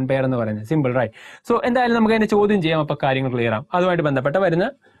ആണ് ലോൺ പെയർ എന്ന് പറയുന്നത്. Simple, right. സോ എന്തായാലും നമുക്ക് അതിന്റെ ചോദ്യം ചെയ്യാം. അപ്പൊ കാര്യങ്ങൾ ക്ലിയർ ആവും. അതുമായിട്ട് ബന്ധപ്പെട്ട വരുന്ന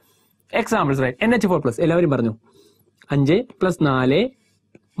എക്സാമ്പിൾസ്, റൈറ്റ്. NH4+. എല്ലാവരും പറഞ്ഞു. 5 പ്ലസ് 4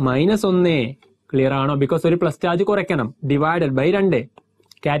 മൈനസ് 1. ക്ലിയർ ആണോ? ബിക്കോസ് ഒരു പ്ലസ് ചാർജ് കുറയ്ക്കണം. Divided by 2.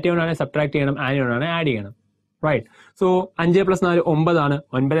 കാറ്റയോൺ ആണ് സബ്ട്രാക്ട് ചെയ്യണം, ആനയോൺ ആണ് ആഡ് ചെയ്യണം, റൈറ്റ്. സോ 5 പ്ലസ് 4 9 ആണ്.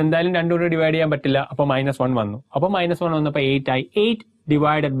 9 എന്തായാലും 2 കൂടെ ഡിവൈഡ് ചെയ്യാൻ പറ്റില്ല. അപ്പൊ -1 വന്നു. അപ്പൊ -1 വന്നപ്പോ 8 ആയി. 8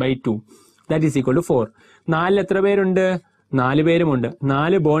 divided by 2 that is equal to 4. 4ൽ എത്ര പേരുണ്ട്? 4 പേരുമുണ്ട്.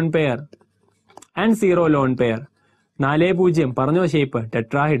 4 bond pair and 0 lone pair. 4-0 പറഞ്ഞോ shape?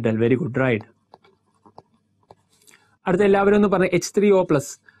 Tetrahedral. Very good, right. അടുത്ത എല്ലാവരും ഒന്ന് പറഞ്ഞ H3O+.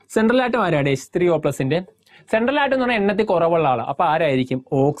 സെൻട്രൽ ആറ്റം ആരാണ്? H3O+ന്റെ സെൻട്രൽ ആറ്റം എന്ന് പറഞ്ഞാൽ എണ്ണത്തിൽ കുറവുള്ള ആളാണ്. അപ്പൊ ആരായിരിക്കും?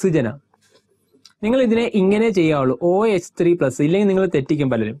 ഓക്സിജനാ. നിങ്ങൾ ഇതിനെ ഇങ്ങനെ ചെയ്യാവുള്ളൂ, OH3+, ഇല്ലെങ്കിൽ നിങ്ങൾ തെറ്റിക്കും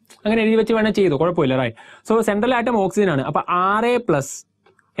പലരും. അങ്ങനെ എഴുതി വെച്ച് വേണേൽ ചെയ്തു, കുഴപ്പമില്ല, right. So central atom oxygen ആണ്. അപ്പൊ 6+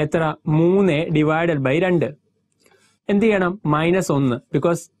 എത്ര 3/2 എന്ത് ചെയ്യണം? -1,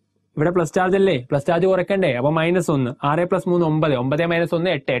 ബിക്കോസ് ഇവിടെ പ്ലസ് ചാർജ് അല്ലേ, പ്ലസ് ചാർജ് കുറയ്ക്കണ്ടേ, അപ്പൊ -1. 6+3 9, 9 - 1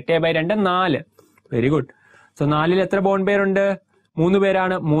 8, 8/2 4. Very good. സോ 4ൽ എത്ര ബോണ്ട് പെയർ ഉണ്ട്? 3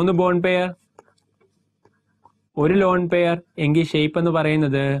 പേരാണ്. 3 ബോണ്ട് പെയർ, 1 ലോൺ പെയർ. എങ്കിൽ ഷേപ്പ് എന്ന്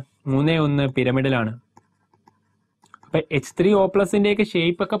പറയുന്നത് 3 1 പിരമിഡലാണ്. അപ്പൊ H3O+ന്റെയൊക്കെ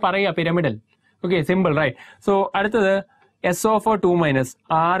ഷേപ്പ് ഒക്കെ പറയാ pyramidal. Okay, simple, right. So അടുത്തത് SO4 2-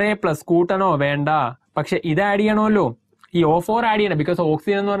 6+ കൂട്ടണോ വേണ്ട? പക്ഷെ ഇത് ആഡ് ചെയ്യണമല്ലോ, ഈ O4 ആഡ് ചെയ്യണം, ബിക്കോസ്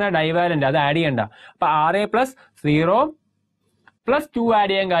ഓക്സിജൻ എന്ന് പറഞ്ഞാൽ ഡൈവാലന്റ്, അത് ആഡ് ചെയ്യണ്ട. അപ്പൊ 6+0+2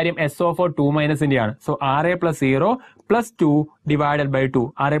 ആഡ് ചെയ്യാൻ കാര്യം SO4 2- ആണ്. സോ 6+0+2 / 2.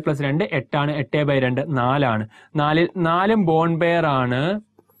 6+2 8 ആണ്, 8/2 4 ആണ്. 4ലും ബോണ്ട് പെയർ ആണ്,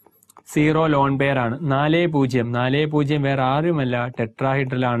 0 ലോൺ പെയർ ആണ്. 4 0 വേറെ ആരുമല്ല,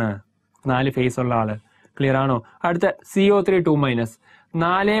 ടെട്രാഹൈഡ്രലാണ്, 4 ഫേസ് ഉള്ള ആള്. ക്ലിയർ ആണോ? അടുത്ത CO3 2-.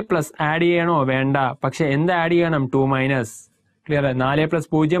 4+ ആഡ് ചെയ്യണോ വേണ്ട? പക്ഷെ എന്ത് ആഡ് ചെയ്യണം? 2-. ക്ലിയർ.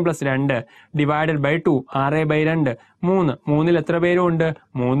 4+0+2 / 2. 6/2 3. 3ൽ എത്ര പേരും ഉണ്ട്?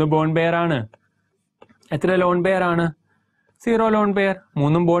 3 ബോണ്ട് പെയർ ആണ്. എത്ര ലോൺ പെയർ ആണ്? 0 ലോൺ പെയർ.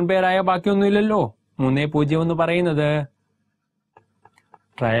 3 ബോണ്ട് പെയർ ആയ ബാക്കിയൊന്നും ഇല്ലല്ലോ. 3 0 എന്ന് പറയുന്നത്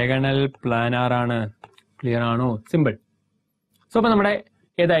ട്രയഗണൽ പ്ലാനാർ ആണ്. ക്ലിയർ ആണോ? സിമ്പിൾ. സോ അപ്പൊ നമ്മുടെ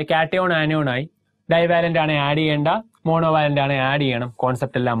ഏതായി? കാറ്റയോൺ ആനയോൺ ആയി. ഡൈവാലന്റ് ആണ് ആഡ് ചെയ്യേണ്ട, മോണോവാലന്റ് ആണ് ആഡ് ചെയ്യണം.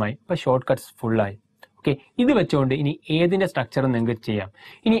 കോൺസെപ്റ്റ് എല്ലാമായി. ഇപ്പൊ ഷോർട്ട് കട്ട്സ് ഫുള്ളായി. ഓക്കെ, ഇത് വെച്ചുകൊണ്ട് ഇനി ഏതിന്റെ സ്ട്രക്ചർ നിങ്ങൾക്ക് ചെയ്യാം.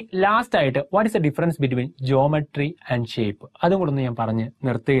 ഇനി ലാസ്റ്റ് ആയിട്ട് what is the difference between geometry and shape, അതും കൂടെ ഒന്ന് ഞാൻ പറഞ്ഞ്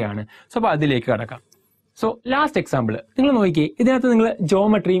നിർത്തുകയാണ്. സോ അപ്പൊ അതിലേക്ക് കടക്കാം. സോ ലാസ്റ്റ് എക്സാമ്പിൾ നിങ്ങൾ നോക്കിയേ. ഇതിനകത്ത് നിങ്ങൾ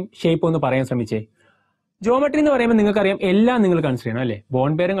ജോമെട്രിയും ഷേപ്പും ഒന്ന് പറയാൻ ശ്രമിച്ചേ. ജോമെട്രി എന്ന് പറയുമ്പോൾ നിങ്ങൾക്കറിയാം എല്ലാം നിങ്ങൾ കൺസിഡർ ചെയ്യണം അല്ലേ?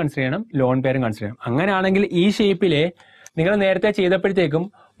 ബോണ്ട് പെയറും കൺസിഡർ ചെയ്യണം, ലോൺ പെയറും കൺസിഡർ ചെയ്യണം. അങ്ങനെയാണെങ്കിൽ ഈ ഷേപ്പിലെ നിങ്ങൾ നേരത്തെ ചെയ്തപ്പോഴത്തേക്കും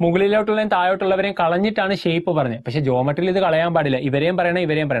മുകളിലോട്ടുള്ളതും താഴോട്ടുള്ളവരെയും കളഞ്ഞിട്ടാണ് ഷേപ്പ് പറഞ്ഞത്. പക്ഷെ ജോമെട്രിയിൽ ഇത് കളയാൻ പാടില്ല, ഇവരെയും പറയണം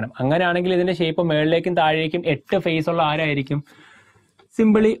ഇവരെയും പറയണം. അങ്ങനെയാണെങ്കിൽ ഇതിന്റെ ഷേപ്പ് മേളിലേക്കും താഴേക്കും 8 ഫേസ് ഉള്ള ആരായിരിക്കും?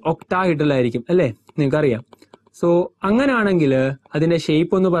 സിമ്പിളി ഒക്ടാഹൈഡ്രൽ ആയിരിക്കും അല്ലേ? നിങ്ങൾക്കറിയാം. സോ അങ്ങനെയാണെങ്കിൽ അതിന്റെ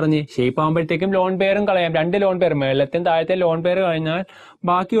ഷേപ്പ് ഒന്ന് പറഞ്ഞ്. ഷേപ്പ് ആകുമ്പോഴത്തേക്കും ലോൺ പെയറും കളയാം, 2 ലോൺ പെയർ, മേളത്തെയും താഴത്തെ ലോൺ പെയർ കഴിഞ്ഞാൽ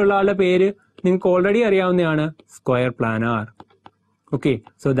ബാക്കിയുള്ള ആളുടെ പേര് നിങ്ങൾക്ക് ഓൾറെഡി അറിയാവുന്നതാണ്, square planar. Okay,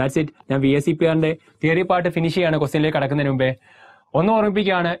 so that's it. ഞാൻ VSEPRന്റെ തിയറി പാർട്ട് ഫിനിഷ് ചെയ്യാണ്. ക്വസ്റ്റ്യനിലേക്ക് കടക്കുന്നതിന് മുമ്പേ ഒന്ന്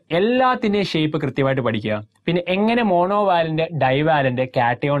ഓർമ്മിപ്പിക്കുകയാണ്, എല്ലാത്തിന്റെയും ഷേപ്പ് കൃത്യമായിട്ട് പഠിക്കുക. പിന്നെ എങ്ങനെ മോണോവാലന്റ്, ഡൈവാലന്റ്,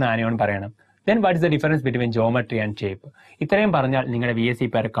 കാറ്റയോൺ, ആനയോൺ പറയണം. Then what is the difference between geometry and shape. ഇത്രയും പറഞ്ഞാൽ നിങ്ങളുടെ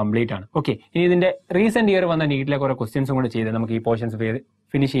VSEPR കംപ്ലീറ്റ് ആണ്. ഓക്കെ, ഇനി ഇതിന്റെ റീസെന്റ് ഇയർ വന്ന നീറ്റിലെ കുറെ ക്വസ്റ്റ്യൻസും കൂടെ ചെയ്ത് നമുക്ക് ഈ പോർഷൻസ്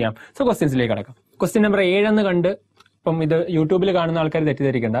ഫിനിഷ് ചെയ്യാം. സോ ക്വസ്റ്റ്യൻസിലേക്ക് കടക്കാം. ക്വസ്റ്റ്യൻ നമ്പർ 7 എന്ന് കണ്ട് ഇപ്പം ഇത് യൂട്യൂബിൽ കാണുന്ന ആൾക്കാർ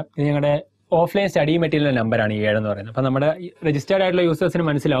തെറ്റിദ്ധരിക്കേണ്ട, ഇത് ഞങ്ങളുടെ ഓഫ്ലൈൻ സ്റ്റഡി മെറ്റീരിയൽ നമ്പറാണ് 7 എന്ന് പറയുന്നത്. അപ്പൊ നമ്മുടെ രജിസ്റ്റേർഡ് ആയിട്ടുള്ള യൂസേഴ്സിന്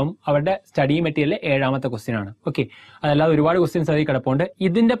മനസ്സിലാവും അവരുടെ സ്റ്റഡി മെറ്റീരിയൽ 7ാമത്തെ ക്വസ്റ്റ്യൻ ആണ്. ഓക്കെ, അതല്ലാതെ ഒരുപാട് ക്വസ്റ്റ്യൻസ് അതിൽ കിടപ്പുണ്ട്.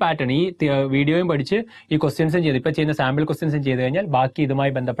 ഇതിന്റെ പാറ്റേൺ ഈ വീഡിയോയും പഠിച്ച് ഈ ക്വസ്റ്റ്യൻസും ചെയ്ത് ഇപ്പൊ ചെയ്യുന്ന സാമ്പിൾ ക്വസ്റ്റ്യൻസും ചെയ്ത് കഴിഞ്ഞാൽ ബാക്കി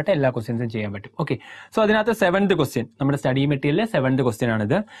ഇതുമായി ബന്ധപ്പെട്ട എല്ലാ ക്വസ്റ്റ്യൻസും ചെയ്യാൻ പറ്റും. ഓക്കെ, സോ അതിനകത്ത് 7th ക്വസ്റ്റ്യൻ, നമ്മുടെ സ്റ്റഡി മെറ്റീരിയലിലെ 7th ക്വസ്റ്റ്യൻ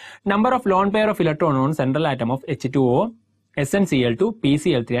ആണിത്. Number of lone pair of electron on central atom of H2O, SnCl2,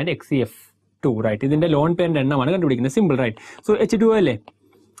 PCl3 and XCF2. Right, ഇതിന്റെ ലോൺ പെയറിന്റെ എണ്ണമാണ് കണ്ടുപിടിക്കുന്നത്. Simple, right. സോ H2O അല്ലേ,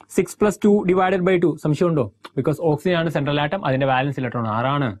 6+2 / 2. സംശയമുണ്ടോ? ബിക്കോസ് ഓക്സിജൻ ആണ് സെൻട്രൽ ആറ്റം, അതിന്റെ വാലൻസ് ഇലക്ട്രോൺ 6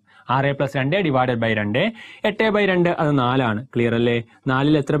 ആണ്. 6+2 / 2, 8/2 അത് 4 ആണ്. ക്ലിയർ അല്ലേ?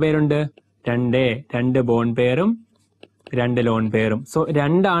 4ൽ എത്ര പേരുണ്ട്? 2 ബോണ്ട് പെയറും 2 ലോൺ പെയറും. സോ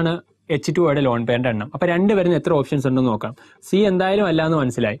 2 ആണ് H2O ലോൺ പെയറിന്റെ എണ്ണം. അപ്പൊ 2 വരുന്ന എത്ര ഓപ്ഷൻസ് ഉണ്ടെന്ന് നോക്കാം. C എന്തായാലും അല്ല എന്ന്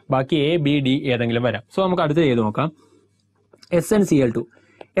മനസ്സിലായി, ബാക്കി A, B, D ഏതെങ്കിലും വരാം. സോ നമുക്ക് അടുത്ത് ചെയ്ത് നോക്കാം. SnCl2.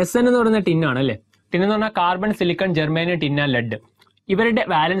 Sn എന്ന് പറയുന്ന ടിൻ ആണ് അല്ലേ? ടിൻ എന്ന് പറഞ്ഞാൽ carbon, silicon, germanium, tin and lead. ഇവരുടെ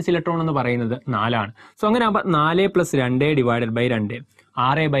വാലൻസ് ഇലക്ട്രോൺ എന്ന് പറയുന്നത് 4 ആണ്. സോ അങ്ങനെ ആകുമ്പോൾ 4+2 / 2 6/2.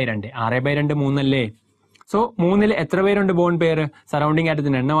 6/2 3 അല്ലേ? സോ 3ൽ എത്ര പേരുണ്ട് ബോണ്ട് പെയർ? സറൗണ്ടിങ്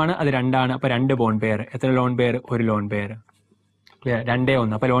ആറ്റത്തിന്റെ എണ്ണമാണ്, അത് 2 ആണ്. അപ്പൊ 2 ബോണ്ട് പെയർ. എത്ര ലോൺ പെയർ? 1 lone pair. 2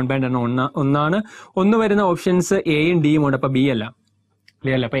 1. അപ്പൊ ലോൺ പെയറിന്റെ എണ്ണം 1 ആണ്. 1 വരുന്ന ഓപ്ഷൻസ് എയും ഡിയും ഉണ്ട്. അപ്പൊ B അല്ല.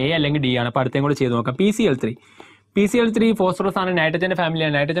 ക്ലിയർ അല്ല? അപ്പൊ A അല്ലെങ്കിൽ D ആണ്. അപ്പൊ അടുത്തേം കൂടെ ചെയ്ത് നോക്കാം. PCl3 ഫോസ്ഫറസ് ആണ്, നൈട്രജന്റെ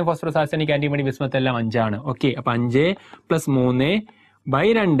ഫാമിലിയാണ്. Nitrogen, phosphorus, arsenic, antimony, bismuth എല്ലാം 5 ആണ്. ഓക്കെ, അപ്പൊ 5 + 3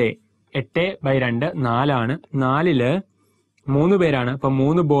 / 2 8/2 4 ആണ്. 4ൽ 3 പേരാണ്. അപ്പൊ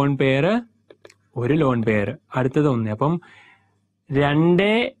 3 ബോണ്ട് പെയർ, 1 ലോൺ പെയർ. അടുത്തത് 1. അപ്പം 2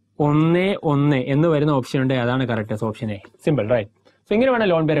 1 1 എന്ന് വരുന്ന ഓപ്ഷൻ ഉണ്ട്, അതാണ് correct. Option A. Simple, right. So ഇങ്ങനെ വേണം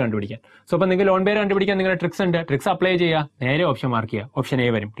ലോൺ പെയർ കണ്ടുപിടിക്കാൻ. സോ അപ്പൊ നിങ്ങൾക്ക് ലോൺ പെയർ കണ്ടുപിടിക്കാൻ നിങ്ങളുടെ ട്രിക്സ് ഉണ്ട്. ട്രിക്സ് അപ്ലൈ ചെയ്യുക, നേരെ ഓപ്ഷൻ മാർക്ക് ചെയ്യുക, ഓപ്ഷൻ A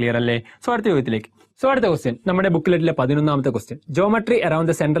വരും. ക്ലിയർ അല്ലേ? സോ അടുത്ത ചോദ്യത്തിലേക്ക്. സോ അടുത്ത ക്വസ്റ്റ്യൻ നമ്മുടെ ബുക്ക്ലെറ്റിലെ 11ാമത്തെ question. Geometry around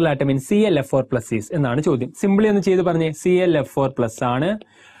the central atom in Cl F4+ എന്നാണ് ചോദ്യം. സിംപിളി ഒന്ന് ചെയ്ത് പറഞ്ഞേ. Cl F4+ ആണ്.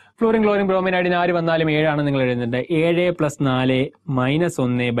 ഫ്ലൂറിൻ ക്ലോറിൻ ബ്രോമിൻ അയഡിൻ ആര് വന്നാലും 7 ആണ് നിങ്ങൾ എഴുതുന്നുണ്ട്. 7 + 4 -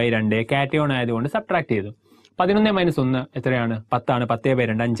 1/2 കാറ്റയോൺ ആയതുകൊണ്ട് സബ്ട്രാക്ട് ചെയ്തു. 11 - 1 എത്രയാണ്? 10 ആണ്.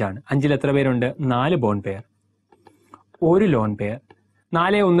 10/2 5 ആണ്. 5ൽ എത്ര പേരുണ്ട്? 4 ബോണ്ട് പെയർ, 1 ലോൺ പെയർ.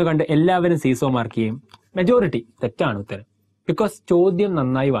 4 1 കണ്ട് എല്ലാവരും സീസോ മാർക്ക് ചെയ്യും. മെജോറിറ്റി തെറ്റാണ് ഉത്തരം. ബിക്കോസ് ചോദ്യം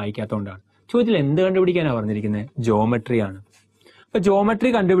നന്നായി വായിക്കാത്തതുകൊണ്ടാണ്. ചോദ്യത്തിൽ എന്ത് കണ്ടുപിടിക്കാനാണ് പറഞ്ഞിരിക്കുന്നത്? ജോമെട്രി ആണ്. അപ്പൊ ജോമെട്രി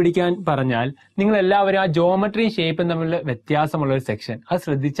കണ്ടുപിടിക്കാൻ പറഞ്ഞാൽ നിങ്ങൾ എല്ലാവരും ആ ജോമെട്രിയും ഷേപ്പും തമ്മിലുള്ള വ്യത്യാസമുള്ള ഒരു സെക്ഷൻ അത്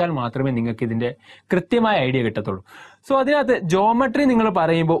ശ്രദ്ധിച്ചാൽ മാത്രമേ നിങ്ങൾക്ക് ഇതിന്റെ കൃത്യമായ ഐഡിയ കിട്ടത്തുള്ളൂ. സോ അതിനകത്ത് ജോമെട്രി നിങ്ങൾ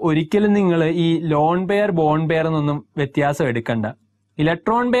പറയുമ്പോൾ ഒരിക്കലും നിങ്ങൾ ഈ ലോൺ പെയർ ബോണ്ട് പെയർ എന്നൊന്നും വ്യത്യാസം എടുക്കണ്ട.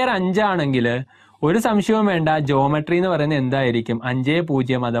 ഇലക്ട്രോൺ പെയർ 5 ആണെങ്കിൽ ഒരു സംശയവും വേണ്ട, ജോമെട്രി എന്ന് പറയുന്നത് എന്തായിരിക്കും? 5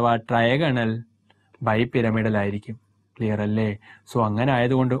 0 അഥവാ ട്രയഗണൽ ബൈ പിരമിഡൽ ആയിരിക്കും. ക്ലിയർ അല്ലേ? സോ അങ്ങനെ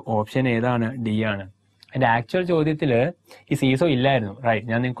ആയതുകൊണ്ട് ഓപ്ഷൻ ഏതാണ്? ഡി ആണ്. എന്റെ ആക്ച്വൽ ചോദ്യത്തിൽ ഈ സീസോ ഇല്ലായിരുന്നു. റൈറ്റ്,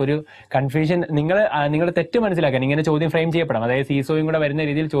 ഞാൻ നിങ്ങൾക്കൊരു കൺഫ്യൂഷൻ, നിങ്ങളുടെ തെറ്റ് മനസ്സിലാക്കാൻ ഇങ്ങനെ ചോദ്യം ഫ്രെയിം ചെയ്യപ്പെടാം. അതായത് സീസോയും കൂടെ വരുന്ന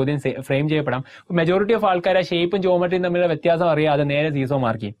രീതിയിൽ ചോദ്യം ഫ്രെയിം ചെയ്യപ്പെടാം. മെജോറിറ്റി ഓഫ് ആൾക്കാർ ആ ഷേപ്പും ജോമെട്രിയും തമ്മിലുള്ള വ്യത്യാസം അറിയാതെ നേരെ സീസോ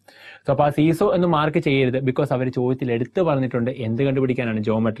മാർക്ക് ചെയ്യും. സോ അപ്പോൾ ആ സീസോ എന്ന് മാർക്ക് ചെയ്യരുത്. ബിക്കോസ് അവർ ചോദ്യത്തിൽ എടുത്ത് പറഞ്ഞിട്ടുണ്ട് എന്ത് കണ്ടുപിടിക്കാനാണ്?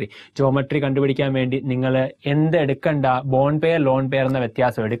 ജോമെട്രി. ജോമെട്രി കണ്ടുപിടിക്കാൻ വേണ്ടി നിങ്ങൾ എന്ത് എടുക്കണ്ട? ബോണ്ട് പെയർ ലോൺ പെയർ എന്ന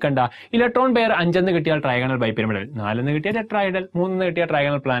വ്യത്യാസം എടുക്കണ്ട. ഇലക്ട്രോൺ പെയർ 5 കിട്ടിയാൽ ട്രയഗണൽ ബൈപിരമിഡൽ, 4 കിട്ടിയാൽ ടെട്രായിഡൽ, 3 കിട്ടിയാൽ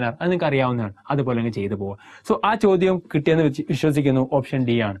ട്രയഗണൽ പ്ലാനർ. അത് നിങ്ങൾക്ക് അറിയാവുന്നതാണ്. അതുപോലെ അങ്ങ് ചെയ്തു പോവുക. സോ ആ ചോദ്യം കിട്ടിയെന്ന് വിശ്വസിക്കുന്നു. ഓപ്ഷൻ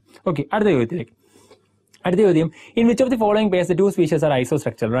ഡി ആണ്. ഓക്കെ, അടുത്ത ചോദ്യത്തിലേക്ക്. അടുത്ത ചോദ്യം, in which of the following pairs 2 species R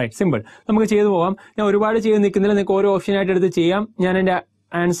ഐസോസ്ട്രക്ചർ? Right, simple. നമുക്ക് ചെയ്തു പോകാം. ഞാൻ ഒരുപാട് ചെയ്ത് നിൽക്കുന്നില്ല, നിങ്ങൾക്ക് ഓരോ ഓപ്ഷനായിട്ട് എടുത്ത് ചെയ്യാം. ഞാൻ എന്റെ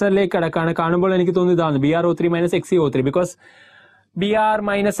ആൻസറിലേക്ക് കിടക്കാണ്. കാണുമ്പോൾ എനിക്ക് തോന്നുന്നു ഇതാണ് BrO3 - XeO3. ബിക്കോസ് BR-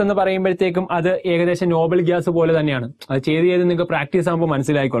 എന്ന് പറയുമ്പോഴത്തേക്കും അത് ഏകദേശം നോബൽ ഗ്യാസ് പോലെ തന്നെയാണ്. അത് ചെയ്ത് നിങ്ങൾക്ക് പ്രാക്ടീസ് ആകുമ്പോൾ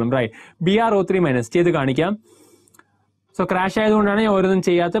മനസ്സിലായിക്കോളും. റൈറ്റ്, BrO3- ചെയ്ത് കാണിക്കാം. സോ ക്രാഷ് ആയതുകൊണ്ടാണ് ഞാൻ ഓരോന്നും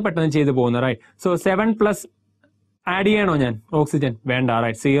ചെയ്യാത്ത, പെട്ടെന്ന് ചെയ്ത് പോകുന്നത്. റൈറ്റ്, സോ 7+ ആഡ് ചെയ്യണോ ഞാൻ? ഓക്സിജൻ വേണ്ട.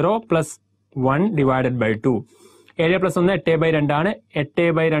 റൈറ്റ്, 0 + 1 / 2. 7 + 1 8/2 ആണ്.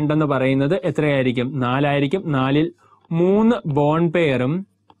 8/2 എന്ന് പറയുന്നത് എത്രയായിരിക്കും? 4 ആയിരിക്കും. 4ൽ 3 ബോണ്ട് പെയറും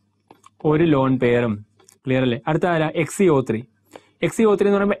 1 ലോൺ പെയറും. ക്ലിയർ അല്ലേ? അടുത്ത ആരാ? XeO3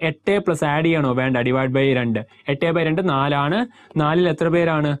 എന്ന് പറയുമ്പോൾ 8+ ആഡ് ചെയ്യണോ? വേണ്ട, /2. 8/2 4 ആണ്. 4ൽ എത്ര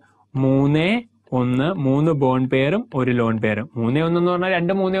പേരാണ്? 3 1 3 ബോണ്ട് പെയറും 1 ലോൺ പെയറും. 3 1 എന്ന് പറഞ്ഞാൽ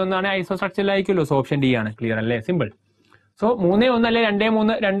 2 3 1 ആണ്. ഐസോസ്ട്രക്ചറിലായിരിക്കുമല്ലോ. സോ ഓപ്ഷൻ ഡി ആണ്. ക്ലിയർ അല്ലേ? സിമ്പിൾ. സോ 3 1 അല്ലെ 2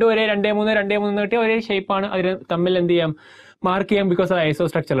 3 2 ഒരേ 2 3 2 3 കിട്ടിയ ഒരേ ഷേപ്പാണ്. അതിന് തമ്മിൽ എന്ത് ചെയ്യാം? മാർക്ക് ചെയ്യാം. ബിക്കോസ് അത്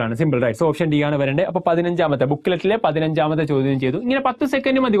ഐസോസ്ട്രക്ചറിലാണ്. Simple. Right, so option D ആണ് വരേണ്ടത്. അപ്പൊ 15ാമത്തെ ബുക്കിലെറ്റിലെ 15ാമത്തെ ചോദ്യം ചെയ്തു. ഇങ്ങനെ 10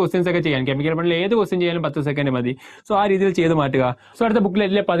 സെക്കൻഡ് മതി ക്വസ്റ്റ്യൻസ് ഒക്കെ ചെയ്യാൻ. കെമിക്കൽ ബോണ്ടിൽ ഏത് ക്വസ്റ്റ്യൻ ചെയ്യാനും 10 സെക്കൻഡ് മതി. സോ ആ രീതിയിൽ ചെയ്ത് മാറ്റുക. സോ അടുത്ത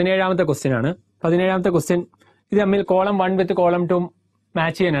ബുക്കിലെറ്റിലെ 17ാമത്തെ ക്വസ്റ്റ്യൻ ആണ്. 17ാമത്തെ ക്വസ്റ്റ്യൻ ഇത് തമ്മിൽ കോളം 1 വിത്ത് കോളം 2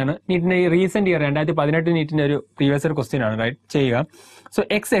 മാച്ച് ചെയ്യാനാണ്. നീറ്റിന്റെ ഈ റീസെന്റ് ഇയർ 2018 നീറ്റിന്റെ ഒരു പ്രീവിയസ് ഇയർ ക്വസ്റ്റ്യൻ ആണ്. റൈറ്റ്, ചെയ്യുക. സോ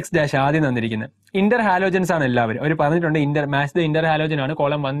XX- ആദ്യം തന്നിരിക്കുന്നത് ഇന്റർ ഹാലോജൻസ് ആണ്. എല്ലാവരും അവർ പറഞ്ഞിട്ടുണ്ട് മാച്ച് ദ ഇന്റർ ഹാലോജൻ ആണ്.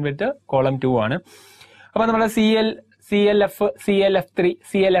 കോളം 1 വിത്ത് കോളം 2 ആണ്. അപ്പൊ നമ്മുടെ CLF, CLF3,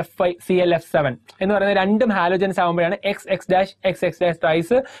 CLF5, CLF7 എന്ന് പറയുന്ന രണ്ടും ഹാലോജൻസ് ആകുമ്പോഴാണ് XX-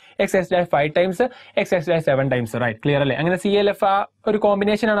 tries, XX- 5 times, XX- 7 times. Right, clear അല്ലേ? അങ്ങനെ CLF ആ ഒരു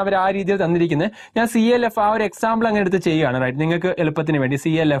കോമ്പിനേഷൻ ആണ് അവർ ആ രീതിയിൽ തന്നിരിക്കുന്നത്. ഞാൻ CLF ആ ഒരു എക്സാമ്പിൾ അങ്ങനെ എടുത്ത് ചെയ്യുകയാണ്. റൈറ്റ്, നിങ്ങൾക്ക് എളുപ്പത്തിന് വേണ്ടി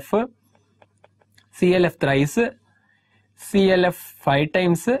CLF thrice, CLF 5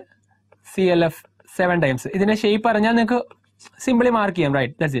 times, CLF 7 times. ഇതിന്റെ ഷേപ്പ് പറഞ്ഞാൽ നിങ്ങൾക്ക് സിമ്പിളി മാർക്ക് ചെയ്യാം.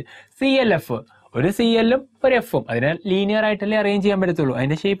 Right, that's it. CLF ഒരു CLഉം ഒരു Fഉം അതിനാൽ ലീനിയർ ആയിട്ടല്ലേ അറേഞ്ച് ചെയ്യാൻ പറ്റത്തുള്ളൂ.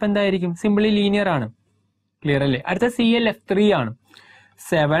 അതിന്റെ ഷേപ്പ് എന്തായിരിക്കും? സിമ്പിളി ലീനിയർ ആണ്. ക്ലിയർ അല്ലേ? അടുത്ത CLF3 ആണ്.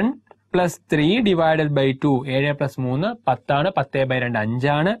 7 + 3 / 2. 7 + 3 10 ആണ്. 10/2 5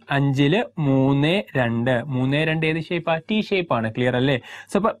 ആണ്. 5ൽ 3 2. 3 2 ഏത് ഷേപ്പാ? T ഷേപ്പ് ആണ്. ക്ലിയർ അല്ലേ?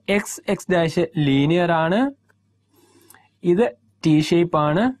 സോ അപ്പൊ XX- ലീനിയർ ആണ്. ഇത് T ഷേപ്പ്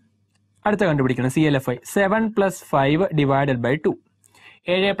ആണ്. അടുത്ത കണ്ടുപിടിക്കണം CLF5. 7 + 5 / 2.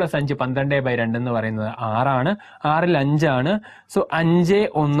 7 + 5 12/2 എന്ന് പറയുന്നത് 6 ആണ്. 6ൽ 5 ആണ്. സോ 5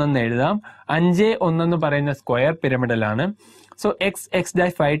 1 എന്ന് എഴുതാം. 5 1 എന്ന് പറയുന്ന സ്ക്വയർ പിരമിഡലാണ്. സോ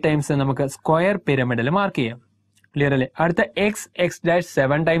XX- 5 ടൈംസ് നമുക്ക് സ്ക്വയർ പിരമിഡിൽ മാർക്ക് ചെയ്യാം. ക്ലിയർ അല്ലേ? അടുത്ത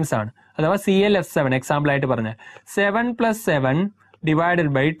XX- ടൈംസ് ആണ്. അഥവാ CLF7 എക്സാമ്പിൾ ആയിട്ട് പറഞ്ഞ 7 + 7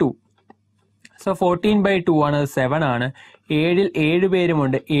 / 2. സോ 14/2 ആണ്. 7 ആണ്. 7ൽ 7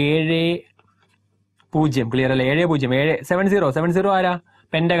 പേരുമുണ്ട്. 7 0. ക്ലിയർ അല്ലേ? 7 0 7 70 ആരാ?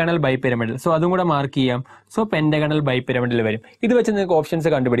 Pentagonal bi pyramidal. സോ അതും കൂടെ മാർക്ക് ചെയ്യാം. സോ പെന്റഗണൽ ബൈ പിരമിഡിൽ വരും. ഇത് വെച്ച് നിങ്ങൾക്ക് ഓപ്ഷൻസ്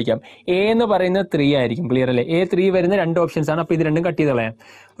കണ്ടുപിടിക്കാം. A എന്ന് പറയുന്നത് 3 ആയിരിക്കും. ക്ലിയർ അല്ലേ? A3 വരുന്ന 2 ഓപ്ഷൻസ് ആണ്. അപ്പൊ ഇത് രണ്ടും കട്ട് ചെയ്ത് കളയാം.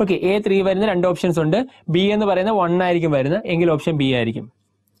 ഓക്കെ, A3 വരുന്ന 2 ഓപ്ഷൻസ് ഉണ്ട്. B എന്ന് പറയുന്ന 1 ആയിരിക്കും വരുന്നത്. എങ്കിൽ ഓപ്ഷൻ B ആയിരിക്കും.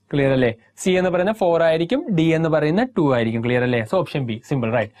 ക്ലിയർ അല്ലേ? C എന്ന് പറയുന്ന 4 ആയിരിക്കും. D എന്ന് പറയുന്ന 2 ആയിരിക്കും. ക്ലിയർ അല്ലേ? So option B. Simple.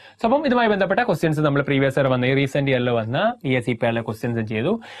 Right. So അപ്പം ഇതുമായി ബന്ധപ്പെട്ട ക്വസ്റ്റ്യൻസ് നമ്മൾ പ്രീവിയസ് ഇയർ വന്ന റീസെന്റ് ഇയറിൽ വന്ന VSEPR ക്വസ്റ്റ്യൻസ്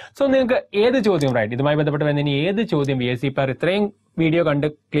ചെയ്തു. സോ നിങ്ങൾക്ക് ഏത് ചോദ്യം റൈറ്റ് ഇതുമായി ബന്ധപ്പെട്ട് വന്ന ഏത് ചോദ്യം VSEPR ഇത്രയും വീഡിയോ കണ്ട്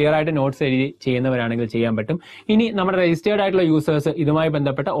ക്ലിയർ ആയിട്ട് നോട്ട്സ് എഴുതി ചെയ്യുന്നവരാണെങ്കിൽ ചെയ്യാൻ പറ്റും. ഇനി നമ്മുടെ രജിസ്റ്റേർഡ് ആയിട്ടുള്ള യൂസേഴ്സ് ഇതുമായി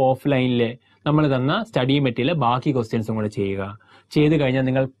ബന്ധപ്പെട്ട ഓഫ്ലൈനിൽ നമ്മൾ തന്ന സ്റ്റഡി മെറ്റീരിയൽ ബാക്കി ക്വസ്റ്റ്യൻസും കൂടെ ചെയ്യുക. ചെയ്ത് കഴിഞ്ഞാൽ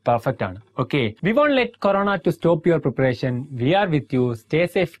നിങ്ങൾ പെർഫെക്റ്റ് ആണ്. Okay, V won't let corona to stop your preparation. V are with you. Stay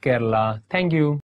safe Kerala. Thank you.